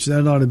church,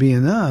 that ought to be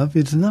enough.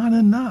 It's not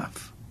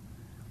enough.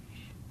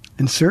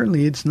 And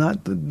certainly it's not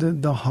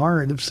the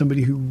heart of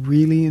somebody who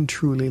really and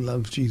truly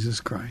loves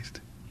Jesus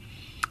Christ.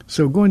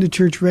 So going to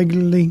church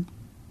regularly,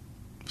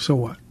 so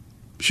what?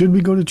 Should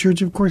we go to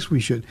church? Of course we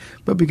should.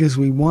 But because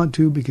we want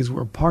to, because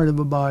we're part of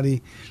a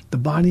body, the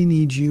body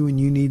needs you and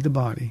you need the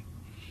body.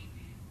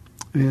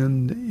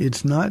 And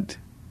it's not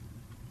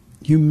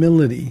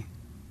humility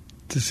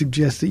to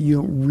suggest that you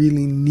don't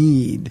really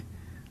need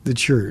the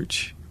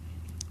church,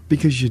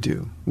 because you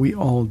do. We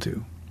all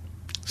do.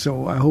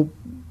 So I hope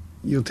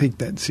you'll take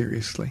that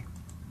seriously.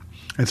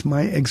 That's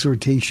my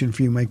exhortation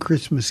for you, my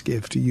Christmas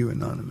gift to you,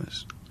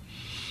 Anonymous.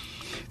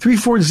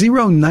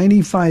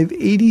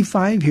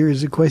 340-9585. Here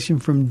is a question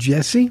from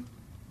Jesse.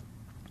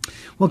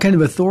 What kind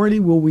of authority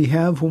will we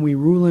have when we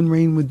rule and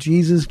reign with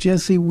Jesus?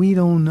 Jesse, we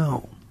don't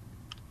know.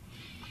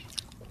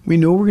 We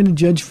know we're going to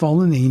judge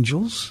fallen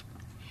angels.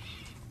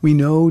 We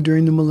know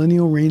during the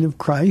millennial reign of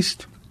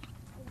Christ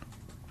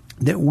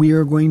that we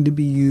are going to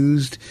be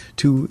used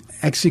to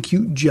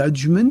execute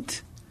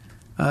judgment.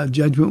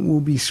 Judgment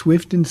will be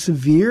swift and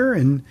severe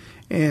and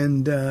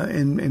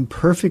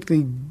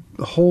perfectly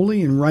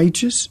holy and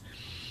righteous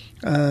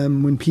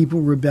when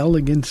people rebel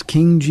against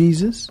King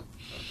Jesus.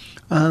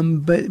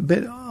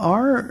 But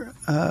our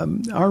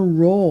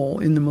role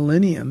in the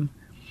millennium,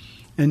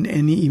 and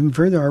even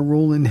further, our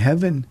role in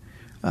heaven,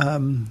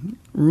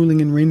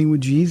 ruling and reigning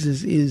with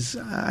Jesus, is,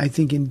 I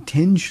think,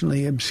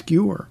 intentionally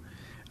obscure.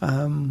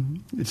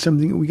 It's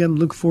something that we got to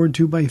look forward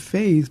to by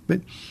faith.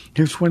 But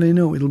here's what I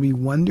know: it'll be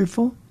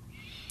wonderful.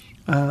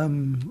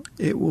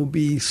 It will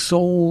be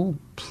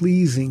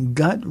soul-pleasing,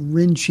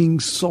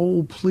 gut-wrenching,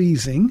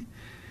 soul-pleasing,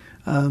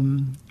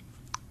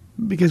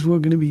 because we're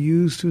going to be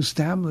used to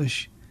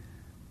establish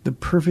the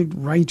perfect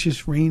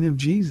righteous reign of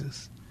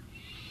Jesus.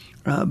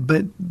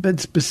 But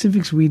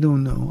specifics we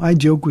don't know. I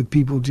joke with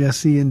people,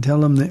 Jesse, and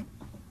tell them that,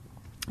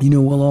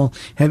 we'll all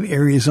have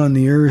areas on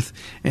the earth,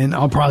 and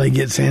I'll probably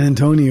get San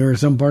Antonio or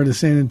some part of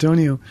San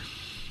Antonio.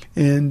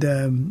 And,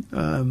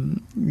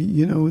 the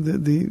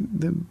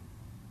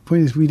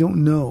point is we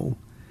don't know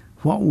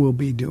what we'll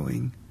be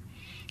doing.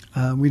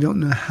 We don't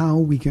know how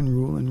we can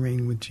rule and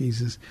reign with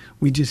Jesus.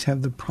 We just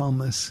have the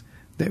promise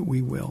that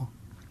we will.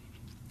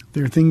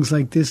 There are things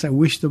like this I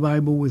wish the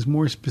Bible was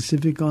more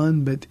specific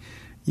on, but,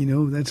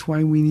 that's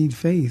why we need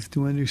faith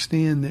to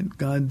understand that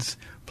God's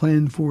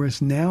plan for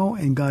us now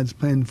and God's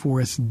plan for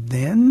us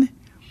then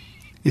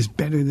is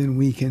better than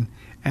we can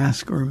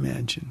ask or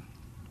imagine.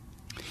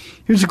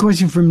 Here's a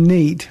question from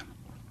Nate.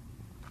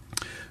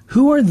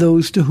 Who are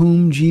those to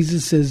whom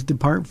Jesus says,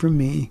 "Depart from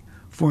me,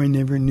 for I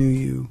never knew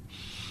you"?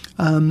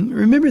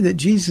 Remember that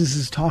Jesus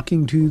is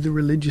talking to the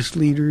religious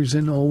leaders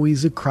and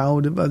always a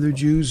crowd of other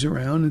Jews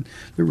around. And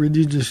the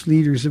religious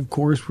leaders, of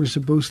course, were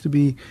supposed to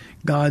be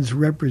God's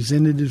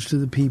representatives to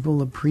the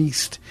people. A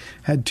priest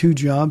had two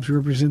jobs: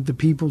 represent the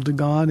people to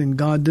God and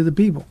God to the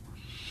people.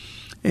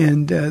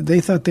 And they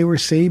thought they were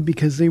saved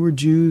because they were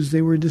Jews.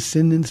 They were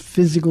descendants,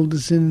 physical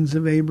descendants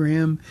of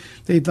Abraham.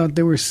 They thought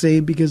they were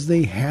saved because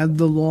they had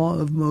the law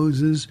of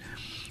Moses.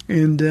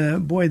 And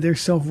their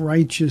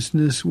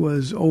self-righteousness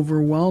was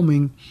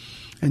overwhelming.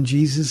 And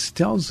Jesus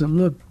tells them,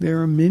 look, there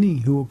are many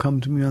who will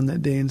come to me on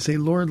that day and say,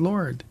 Lord,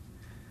 Lord.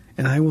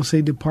 And I will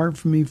say, depart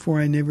from me, for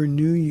I never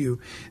knew you.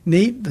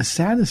 Nate, the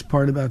saddest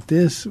part about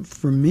this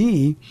for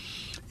me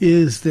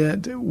is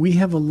that we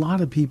have a lot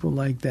of people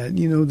like that.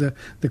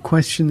 The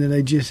question that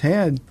I just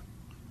had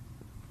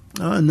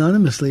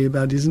anonymously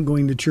about isn't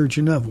going to church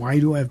enough. Why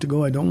do I have to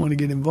go? I don't want to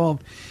get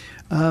involved.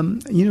 A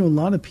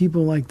lot of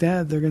people like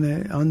that, they're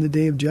going to, on the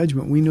day of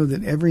judgment, we know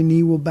that every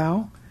knee will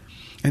bow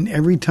and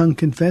every tongue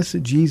confess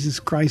that Jesus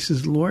Christ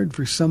is Lord.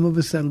 For some of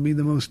us, that'll be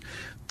the most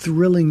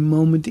thrilling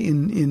moment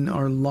in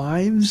our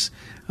lives.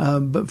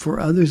 But for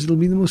others, it'll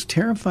be the most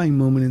terrifying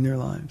moment in their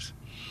lives.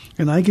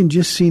 And I can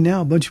just see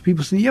now a bunch of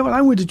people saying, yeah, but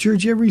I went to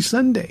church every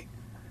Sunday.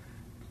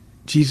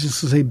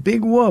 Jesus will say,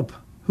 big whoop.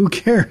 Who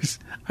cares?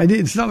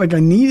 It's not like I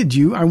needed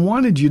you. I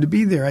wanted you to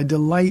be there. I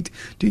delight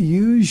to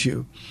use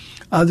you.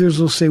 Others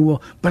will say,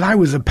 well, but I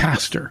was a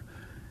pastor.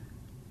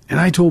 And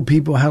I told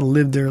people how to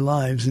live their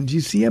lives. And you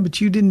see, yeah, but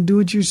you didn't do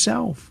it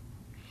yourself.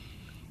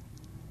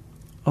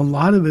 A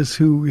lot of us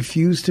who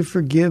refuse to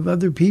forgive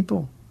other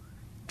people,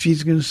 Jesus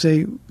is going to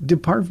say,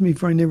 depart from me,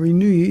 for I never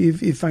knew you.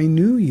 If I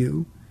knew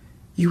you,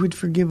 you would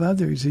forgive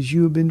others as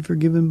you have been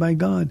forgiven by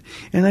God.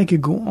 And I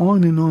could go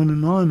on and on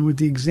and on with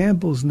the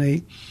examples,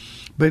 Nate.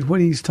 But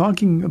what he's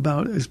talking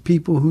about is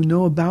people who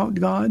know about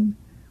God,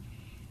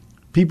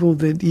 people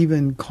that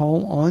even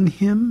call on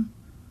him,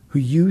 who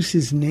use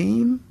his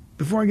name.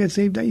 Before I got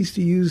saved, I used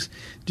to use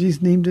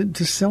Jesus' name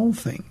to sell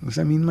things.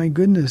 I mean, my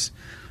goodness,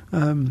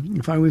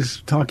 if I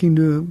was talking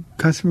to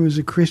a customer who's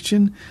a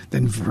Christian,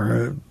 then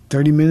for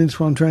 30 minutes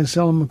while I'm trying to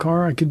sell them a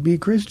car, I could be a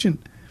Christian.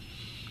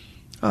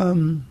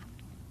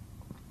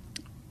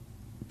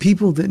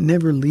 People that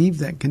never leave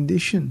that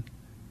condition.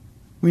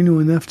 We know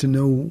enough to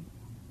know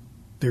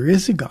there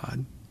is a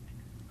God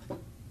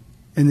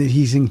and that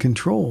he's in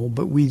control,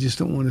 but we just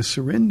don't want to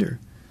surrender.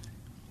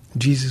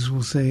 Jesus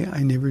will say,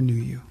 I never knew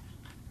you.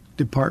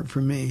 Depart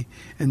from me.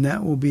 And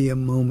that will be a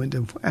moment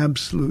of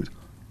absolute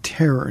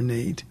terror,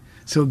 Nate.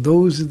 So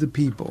those are the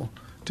people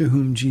to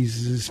whom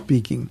Jesus is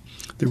speaking.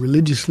 The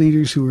religious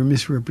leaders who were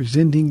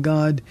misrepresenting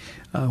God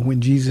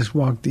when Jesus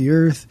walked the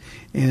earth,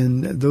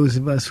 and those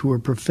of us who are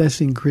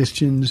professing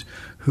Christians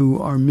who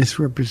are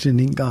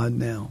misrepresenting God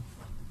now.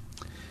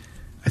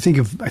 I think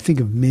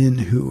of men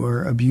who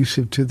are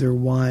abusive to their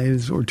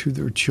wives or to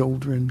their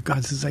children.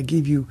 God says, I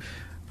gave you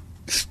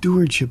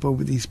stewardship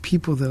over these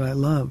people that I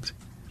loved.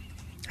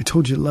 I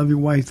told you to love your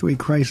wife the way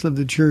Christ loved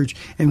the church.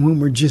 And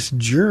when we're just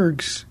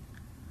jerks,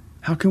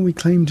 how can we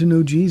claim to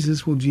know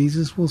Jesus? Well,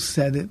 Jesus will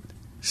set it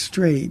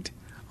straight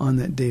on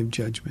that day of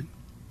judgment.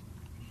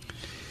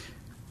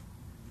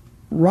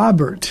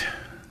 Robert,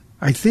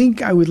 I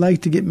think I would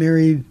like to get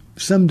married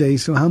someday,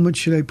 so how much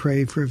should I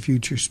pray for a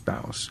future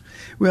spouse?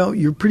 Well,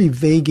 you're pretty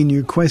vague in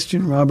your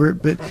question,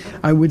 Robert, but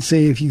I would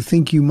say if you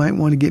think you might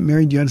want to get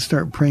married, you ought to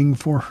start praying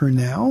for her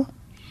now.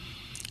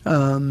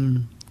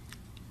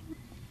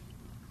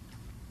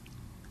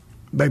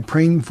 By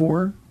praying for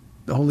her,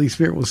 the Holy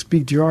Spirit will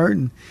speak to your heart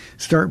and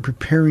start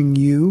preparing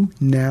you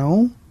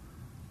now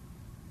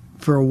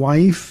for a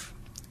wife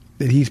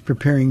that he's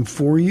preparing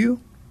for you.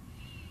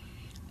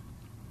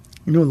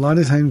 You know, a lot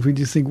of times we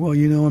just think, well,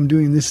 I'm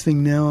doing this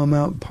thing now. I'm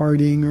out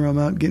partying, or I'm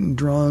out getting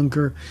drunk,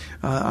 or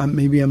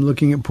maybe I'm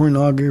looking at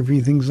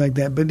pornography, things like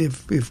that. But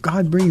if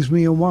God brings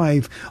me a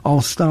wife,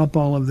 I'll stop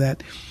all of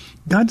that.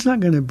 God's not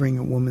going to bring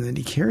a woman that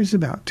he cares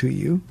about to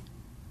you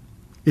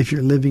if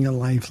you're living a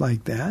life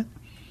like that.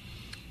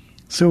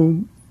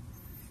 So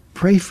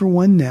pray for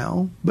one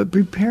now, but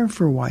prepare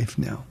for a wife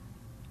now.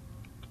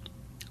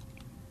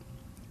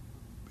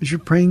 As you're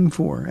praying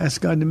for her,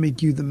 ask God to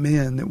make you the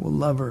man that will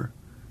love her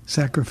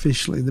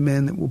sacrificially, the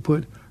man that will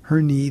put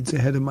her needs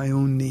ahead of my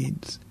own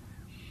needs.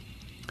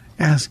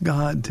 Ask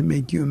God to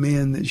make you a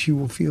man that she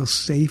will feel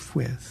safe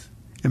with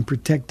and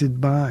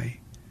protected by.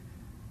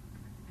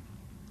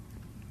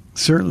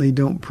 Certainly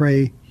don't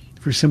pray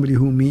for somebody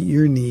who will meet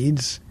your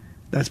needs.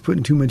 That's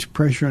putting too much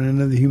pressure on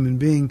another human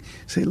being.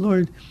 Say,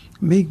 Lord,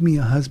 make me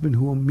a husband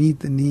who will meet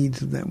the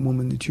needs of that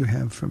woman that you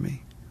have for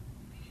me.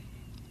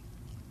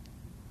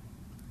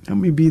 Help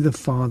me be the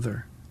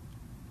father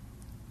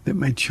that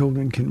my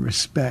children can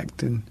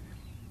respect and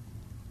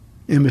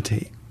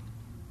imitate.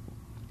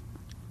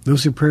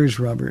 Those are prayers,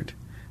 Robert,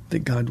 that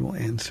God will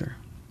answer.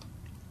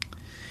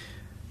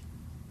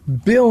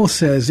 Bill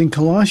says in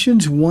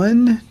Colossians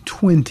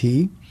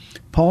 1:20,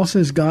 Paul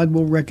says God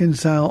will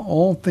reconcile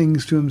all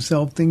things to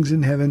himself, things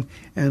in heaven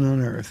and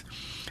on earth.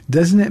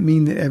 Doesn't that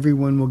mean that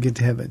everyone will get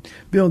to heaven?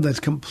 Bill,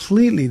 that's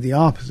completely the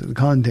opposite of the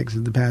context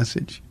of the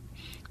passage.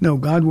 No,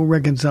 God will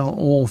reconcile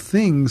all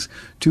things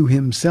to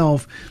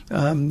himself.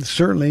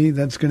 Certainly,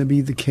 that's going to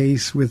be the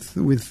case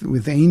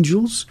with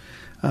angels.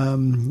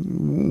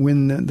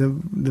 When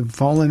the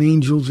fallen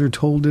angels are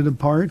told it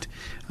apart,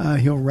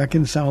 he'll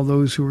reconcile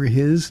those who are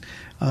his.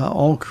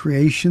 All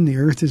creation, the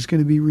earth is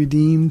going to be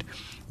redeemed.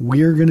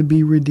 We're going to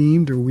be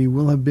redeemed, or we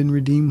will have been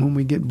redeemed when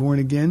we get born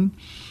again.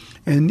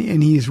 And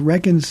he's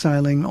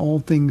reconciling all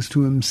things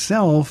to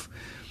himself.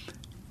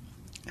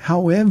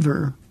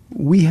 However,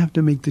 we have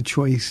to make the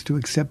choice to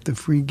accept the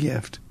free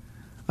gift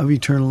of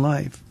eternal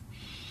life.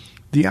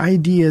 The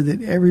idea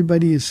that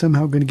everybody is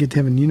somehow going to get to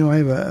heaven. I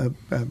have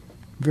a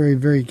very,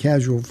 very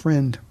casual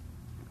friend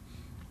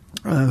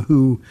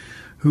who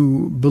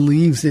who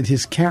believes that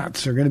his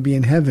cats are going to be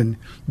in heaven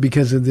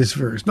because of this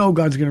verse. No,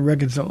 God's going to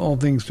reconcile all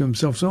things to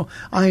himself. So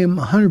I am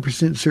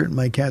 100% certain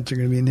my cats are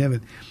going to be in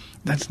heaven.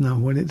 That's not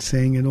what it's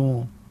saying at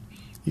all.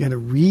 You got to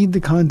read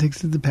the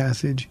context of the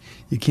passage.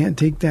 You can't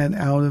take that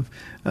out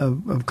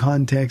of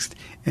context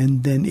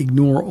and then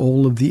ignore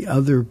all of the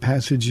other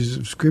passages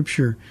of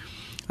Scripture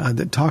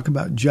that talk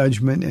about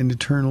judgment and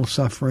eternal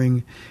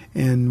suffering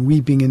and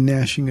weeping and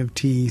gnashing of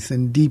teeth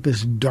and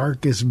deepest,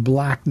 darkest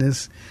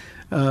blackness,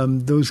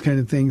 those kind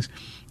of things.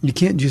 You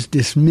can't just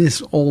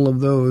dismiss all of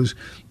those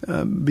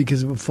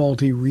because of a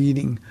faulty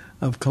reading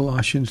of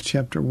Colossians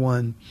chapter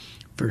 1,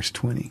 verse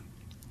 20.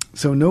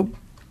 So nope.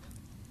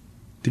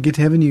 To get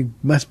to heaven, you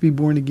must be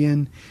born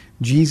again.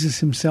 Jesus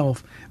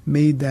himself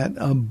made that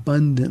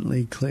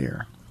abundantly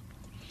clear.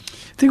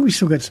 I think we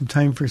still got some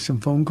time for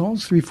some phone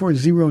calls.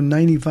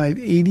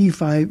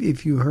 340-9585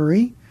 if you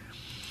hurry.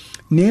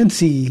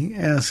 Nancy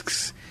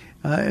asks,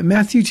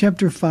 Matthew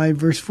chapter 5,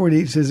 verse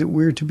 48 says that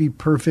we're to be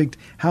perfect.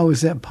 How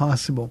is that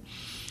possible?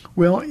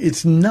 Well,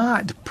 it's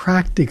not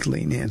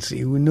practically,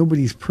 Nancy.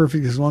 Nobody's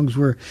perfect as long as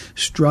we're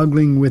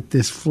struggling with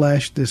this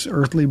flesh, this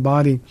earthly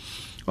body.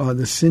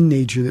 The sin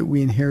nature that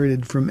we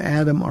inherited from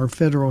Adam, our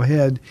federal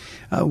head,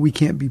 we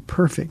can't be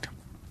perfect.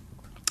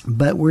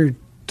 But we're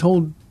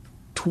told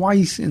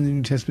twice in the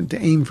New Testament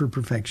to aim for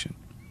perfection.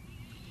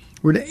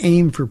 We're to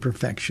aim for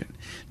perfection.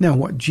 Now,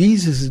 what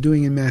Jesus is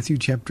doing in Matthew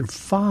chapter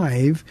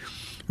 5,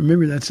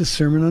 remember that's a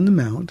Sermon on the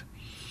Mount,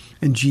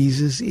 and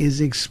Jesus is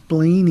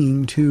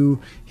explaining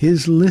to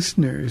his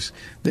listeners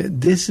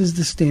that this is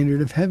the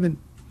standard of heaven.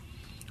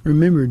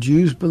 Remember,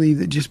 Jews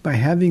believed that just by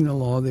having the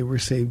law, they were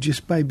saved.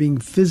 Just by being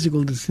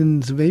physical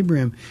descendants of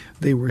Abraham,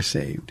 they were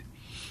saved.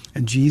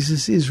 And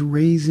Jesus is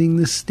raising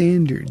the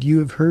standard. You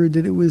have heard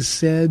that it was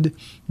said,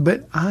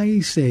 but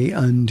I say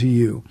unto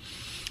you.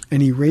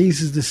 And he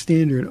raises the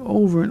standard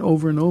over and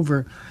over and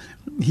over.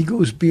 He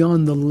goes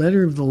beyond the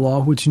letter of the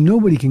law, which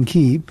nobody can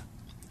keep.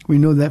 We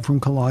know that from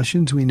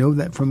Colossians. We know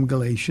that from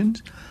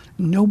Galatians.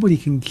 Nobody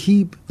can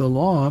keep the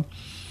law.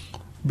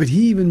 But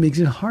he even makes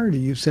it harder.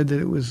 You've said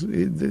that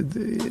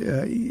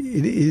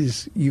it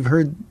is. You've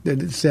heard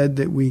that it said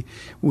that we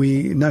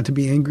not to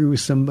be angry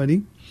with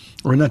somebody,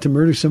 or not to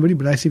murder somebody.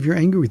 But I say, if you're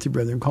angry with your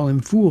brother and call him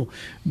fool,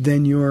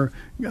 then you're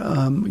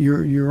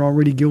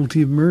already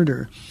guilty of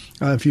murder.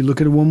 If you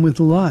look at a woman with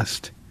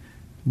lust,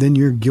 then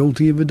you're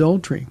guilty of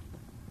adultery.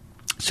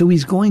 So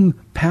he's going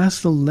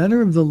past the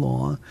letter of the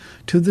law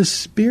to the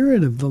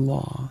spirit of the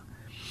law.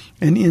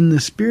 And in the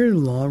spirit of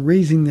the law,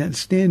 raising that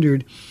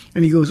standard,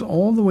 and he goes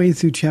all the way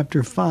through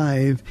chapter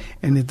 5,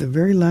 and at the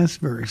very last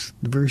verse,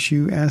 the verse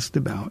you asked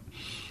about,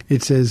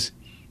 it says,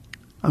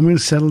 I'm going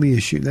to settle the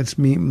issue. That's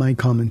my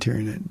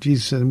commentary on it.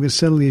 Jesus said, I'm going to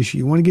settle the issue.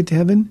 You want to get to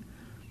heaven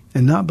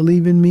and not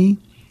believe in me?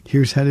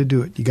 Here's how to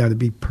do it. You got to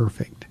be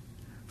perfect,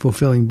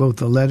 fulfilling both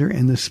the letter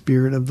and the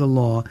spirit of the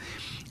law.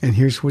 And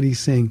here's what he's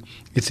saying.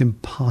 It's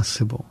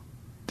impossible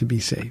to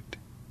be saved.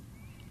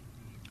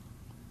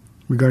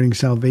 Regarding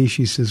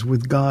salvation, he says,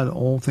 with God,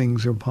 all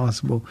things are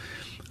possible.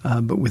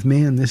 But with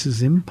man, this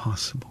is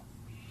impossible.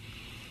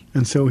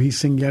 And so he's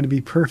saying you got to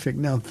be perfect.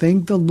 Now,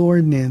 thank the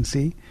Lord,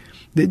 Nancy,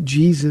 that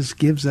Jesus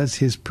gives us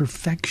his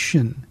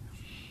perfection.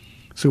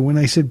 So when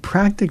I said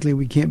practically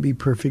we can't be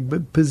perfect,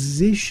 but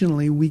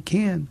positionally we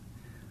can.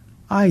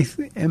 I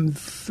am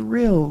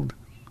thrilled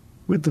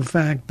with the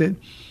fact that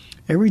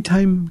every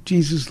time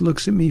Jesus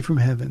looks at me from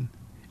heaven,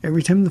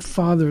 every time the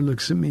Father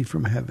looks at me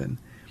from heaven,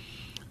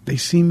 they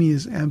see me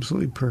as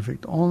absolutely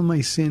perfect. All of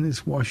my sin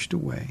is washed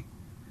away.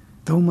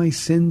 Though my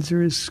sins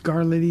are as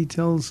scarlet, he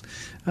tells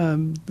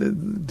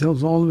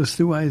all of us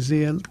through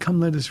Isaiah, come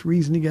let us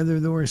reason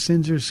together. Though our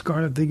sins are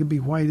scarlet, they could be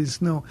white as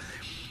snow.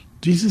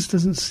 Jesus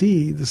doesn't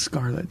see the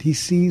scarlet. He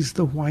sees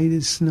the white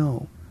as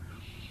snow.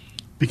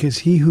 Because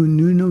he who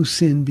knew no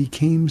sin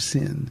became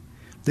sin,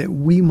 that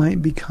we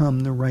might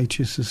become the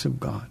righteousness of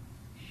God.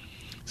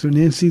 So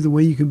Nancy, the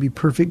way you can be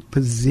perfect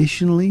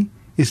positionally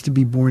is to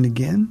be born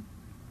again.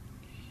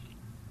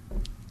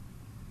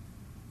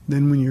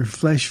 Then when your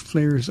flesh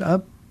flares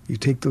up, you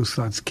take those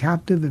thoughts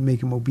captive and make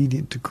them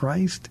obedient to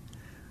Christ.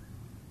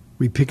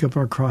 We pick up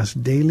our cross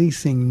daily,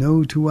 saying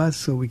no to us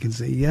so we can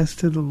say yes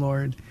to the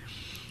Lord.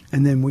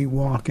 And then we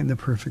walk in the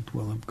perfect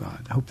will of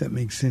God. I hope that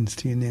makes sense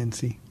to you,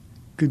 Nancy.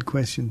 Good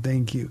question.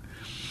 Thank you.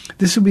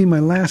 This will be my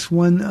last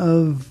one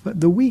of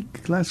the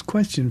week. Last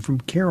question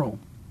from Carol.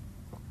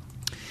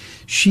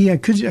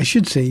 I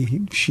should say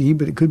she,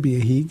 but it could be a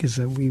he because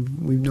we've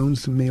known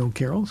some male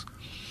Carols.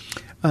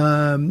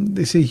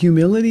 They say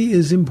humility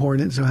is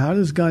important. So how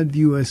does God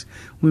view us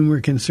when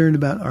we're concerned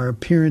about our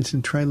appearance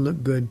and try to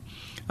look good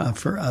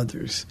for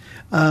others?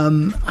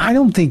 I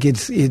don't think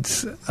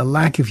it's a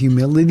lack of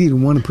humility to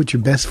want to put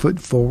your best foot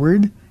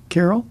forward,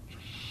 Carol.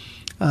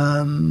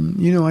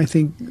 I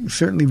think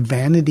certainly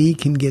vanity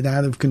can get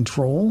out of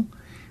control.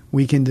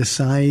 We can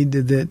decide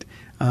that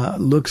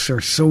looks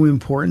are so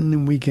important,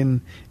 and we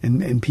can,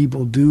 and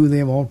people do. They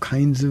have all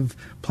kinds of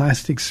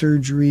plastic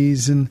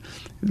surgeries and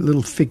a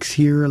little fix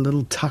here, a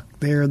little tuck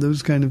there,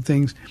 those kind of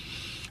things.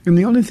 And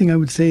the only thing I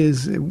would say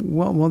is,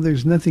 while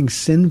there's nothing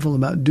sinful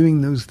about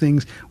doing those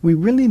things, we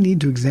really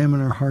need to examine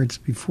our hearts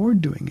before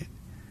doing it.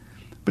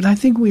 But I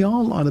think we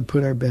all ought to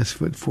put our best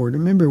foot forward.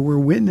 Remember, we're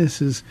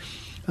witnesses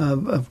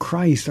of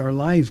Christ. Our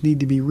lives need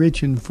to be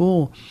rich and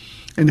full.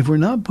 And if we're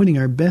not putting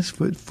our best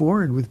foot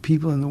forward with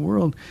people in the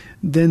world,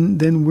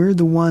 then we're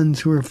the ones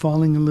who are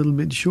falling a little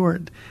bit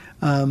short.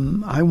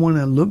 I want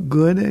to look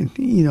good.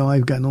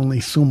 I've got only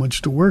so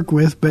much to work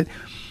with, but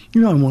I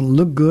want to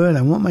look good.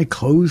 I want my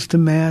clothes to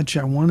match.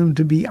 I want them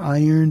to be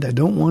ironed. I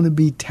don't want to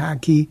be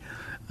tacky,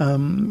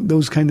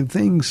 those kind of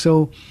things.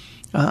 So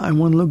I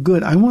want to look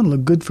good. I want to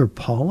look good for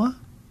Paula.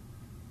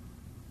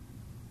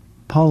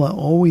 Paula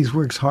always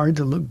works hard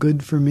to look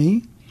good for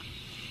me.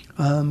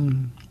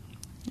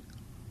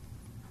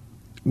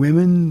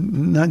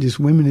 Women, not just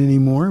women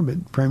anymore,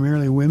 but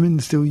primarily women,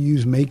 still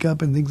use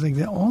makeup and things like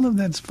that. All of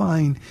that's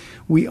fine.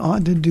 We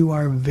ought to do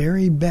our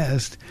very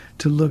best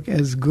to look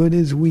as good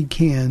as we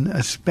can,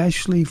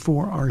 especially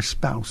for our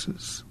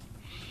spouses,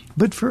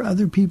 but for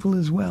other people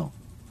as well.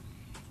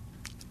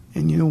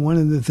 And, one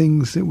of the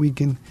things that we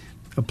can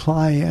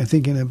apply, I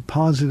think, in a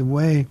positive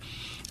way,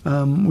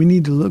 we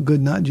need to look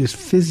good not just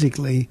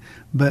physically,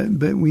 but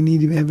we need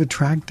to have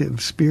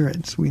attractive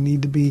spirits. We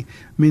need to be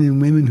men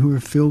and women who are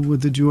filled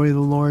with the joy of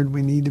the Lord.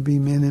 We need to be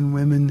men and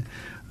women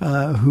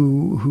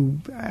who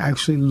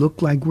actually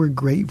look like we're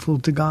grateful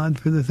to God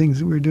for the things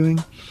that we're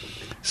doing.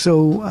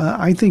 So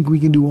I think we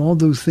can do all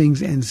those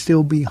things and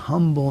still be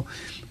humble.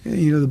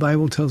 The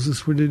Bible tells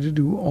us we're to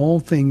do all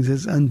things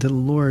as unto the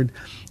Lord.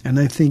 And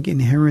I think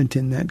inherent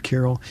in that,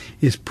 Carol,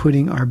 is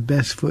putting our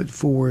best foot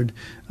forward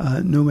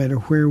no matter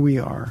where we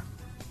are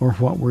or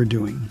what we're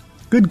doing.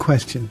 Good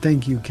question.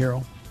 Thank you,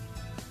 Carol.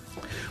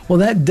 Well,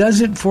 that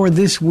does it for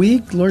this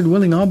week. Lord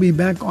willing, I'll be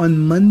back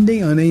on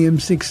Monday on AM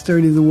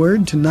 630 The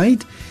Word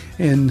tonight,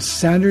 and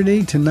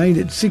Saturday tonight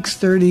at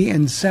 6:30,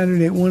 and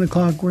Saturday at 1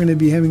 o'clock we're going to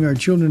be having our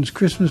children's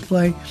Christmas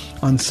play.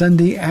 On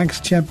Sunday,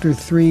 Acts chapter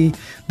 3,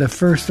 the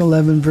first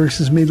 11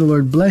 verses. May the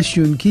Lord bless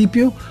you and keep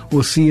you.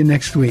 We'll see you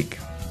next week.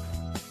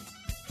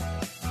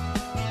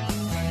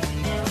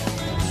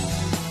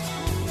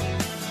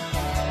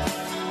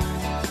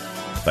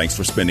 Thanks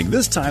for spending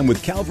this time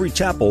with Calvary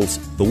Chapel's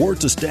The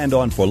Word to Stand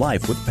On for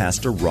Life with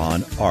Pastor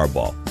Ron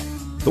Arbaugh.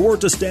 The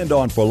Word to Stand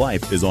On for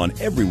Life is on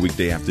every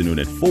weekday afternoon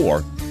at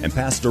 4, and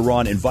Pastor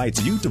Ron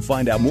invites you to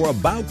find out more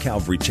about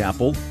Calvary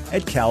Chapel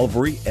at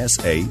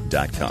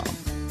calvarysa.com.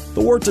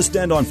 The Word to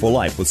Stand On for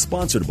Life was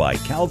sponsored by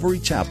Calvary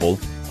Chapel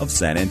of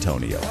San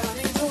Antonio.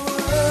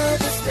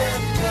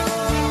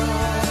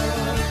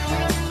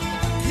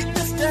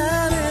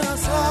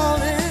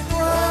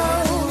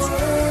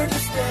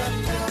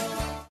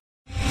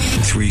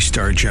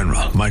 Three-star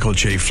General Michael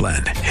J.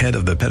 Flynn, head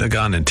of the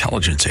Pentagon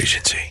Intelligence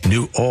Agency,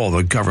 knew all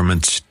the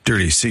government's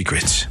dirty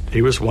secrets.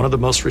 He was one of the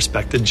most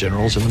respected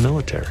generals in the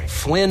military.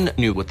 Flynn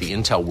knew what the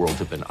intel world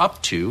had been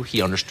up to.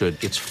 He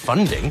understood its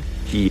funding.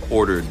 He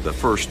ordered the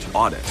first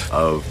audit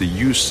of the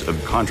use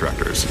of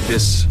contractors.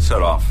 This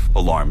set off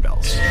alarm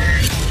bells.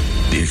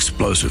 The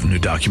explosive new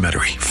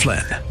documentary,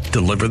 Flynn,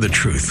 Deliver the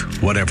Truth,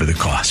 Whatever the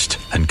Cost,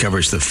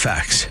 uncovers the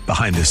facts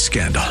behind this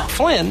scandal.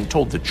 Flynn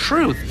told the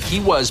truth. He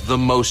was the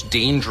most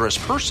dangerous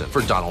person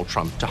for Donald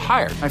Trump to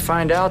hire. I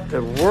find out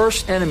the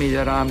worst enemy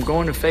that I'm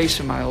going to face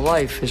in my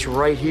life is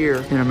right here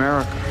in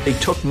America. They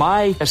took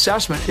my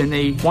assessment and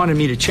they wanted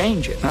me to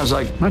change it. And I was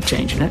like, I'm not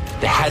changing it.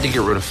 They had to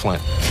get rid of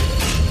Flynn.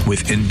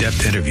 With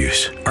in-depth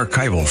interviews,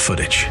 archival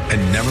footage,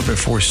 and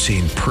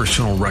never-before-seen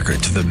personal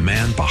records of the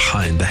man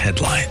behind the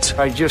headlines.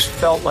 I just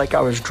felt like I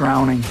was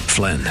drowning.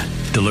 Flynn,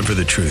 Deliver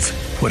the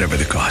Truth, Whatever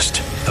the Cost.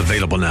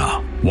 Available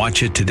now.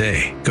 Watch it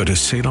today. Go to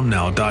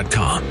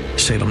salemnow.com.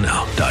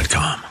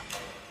 salemnow.com.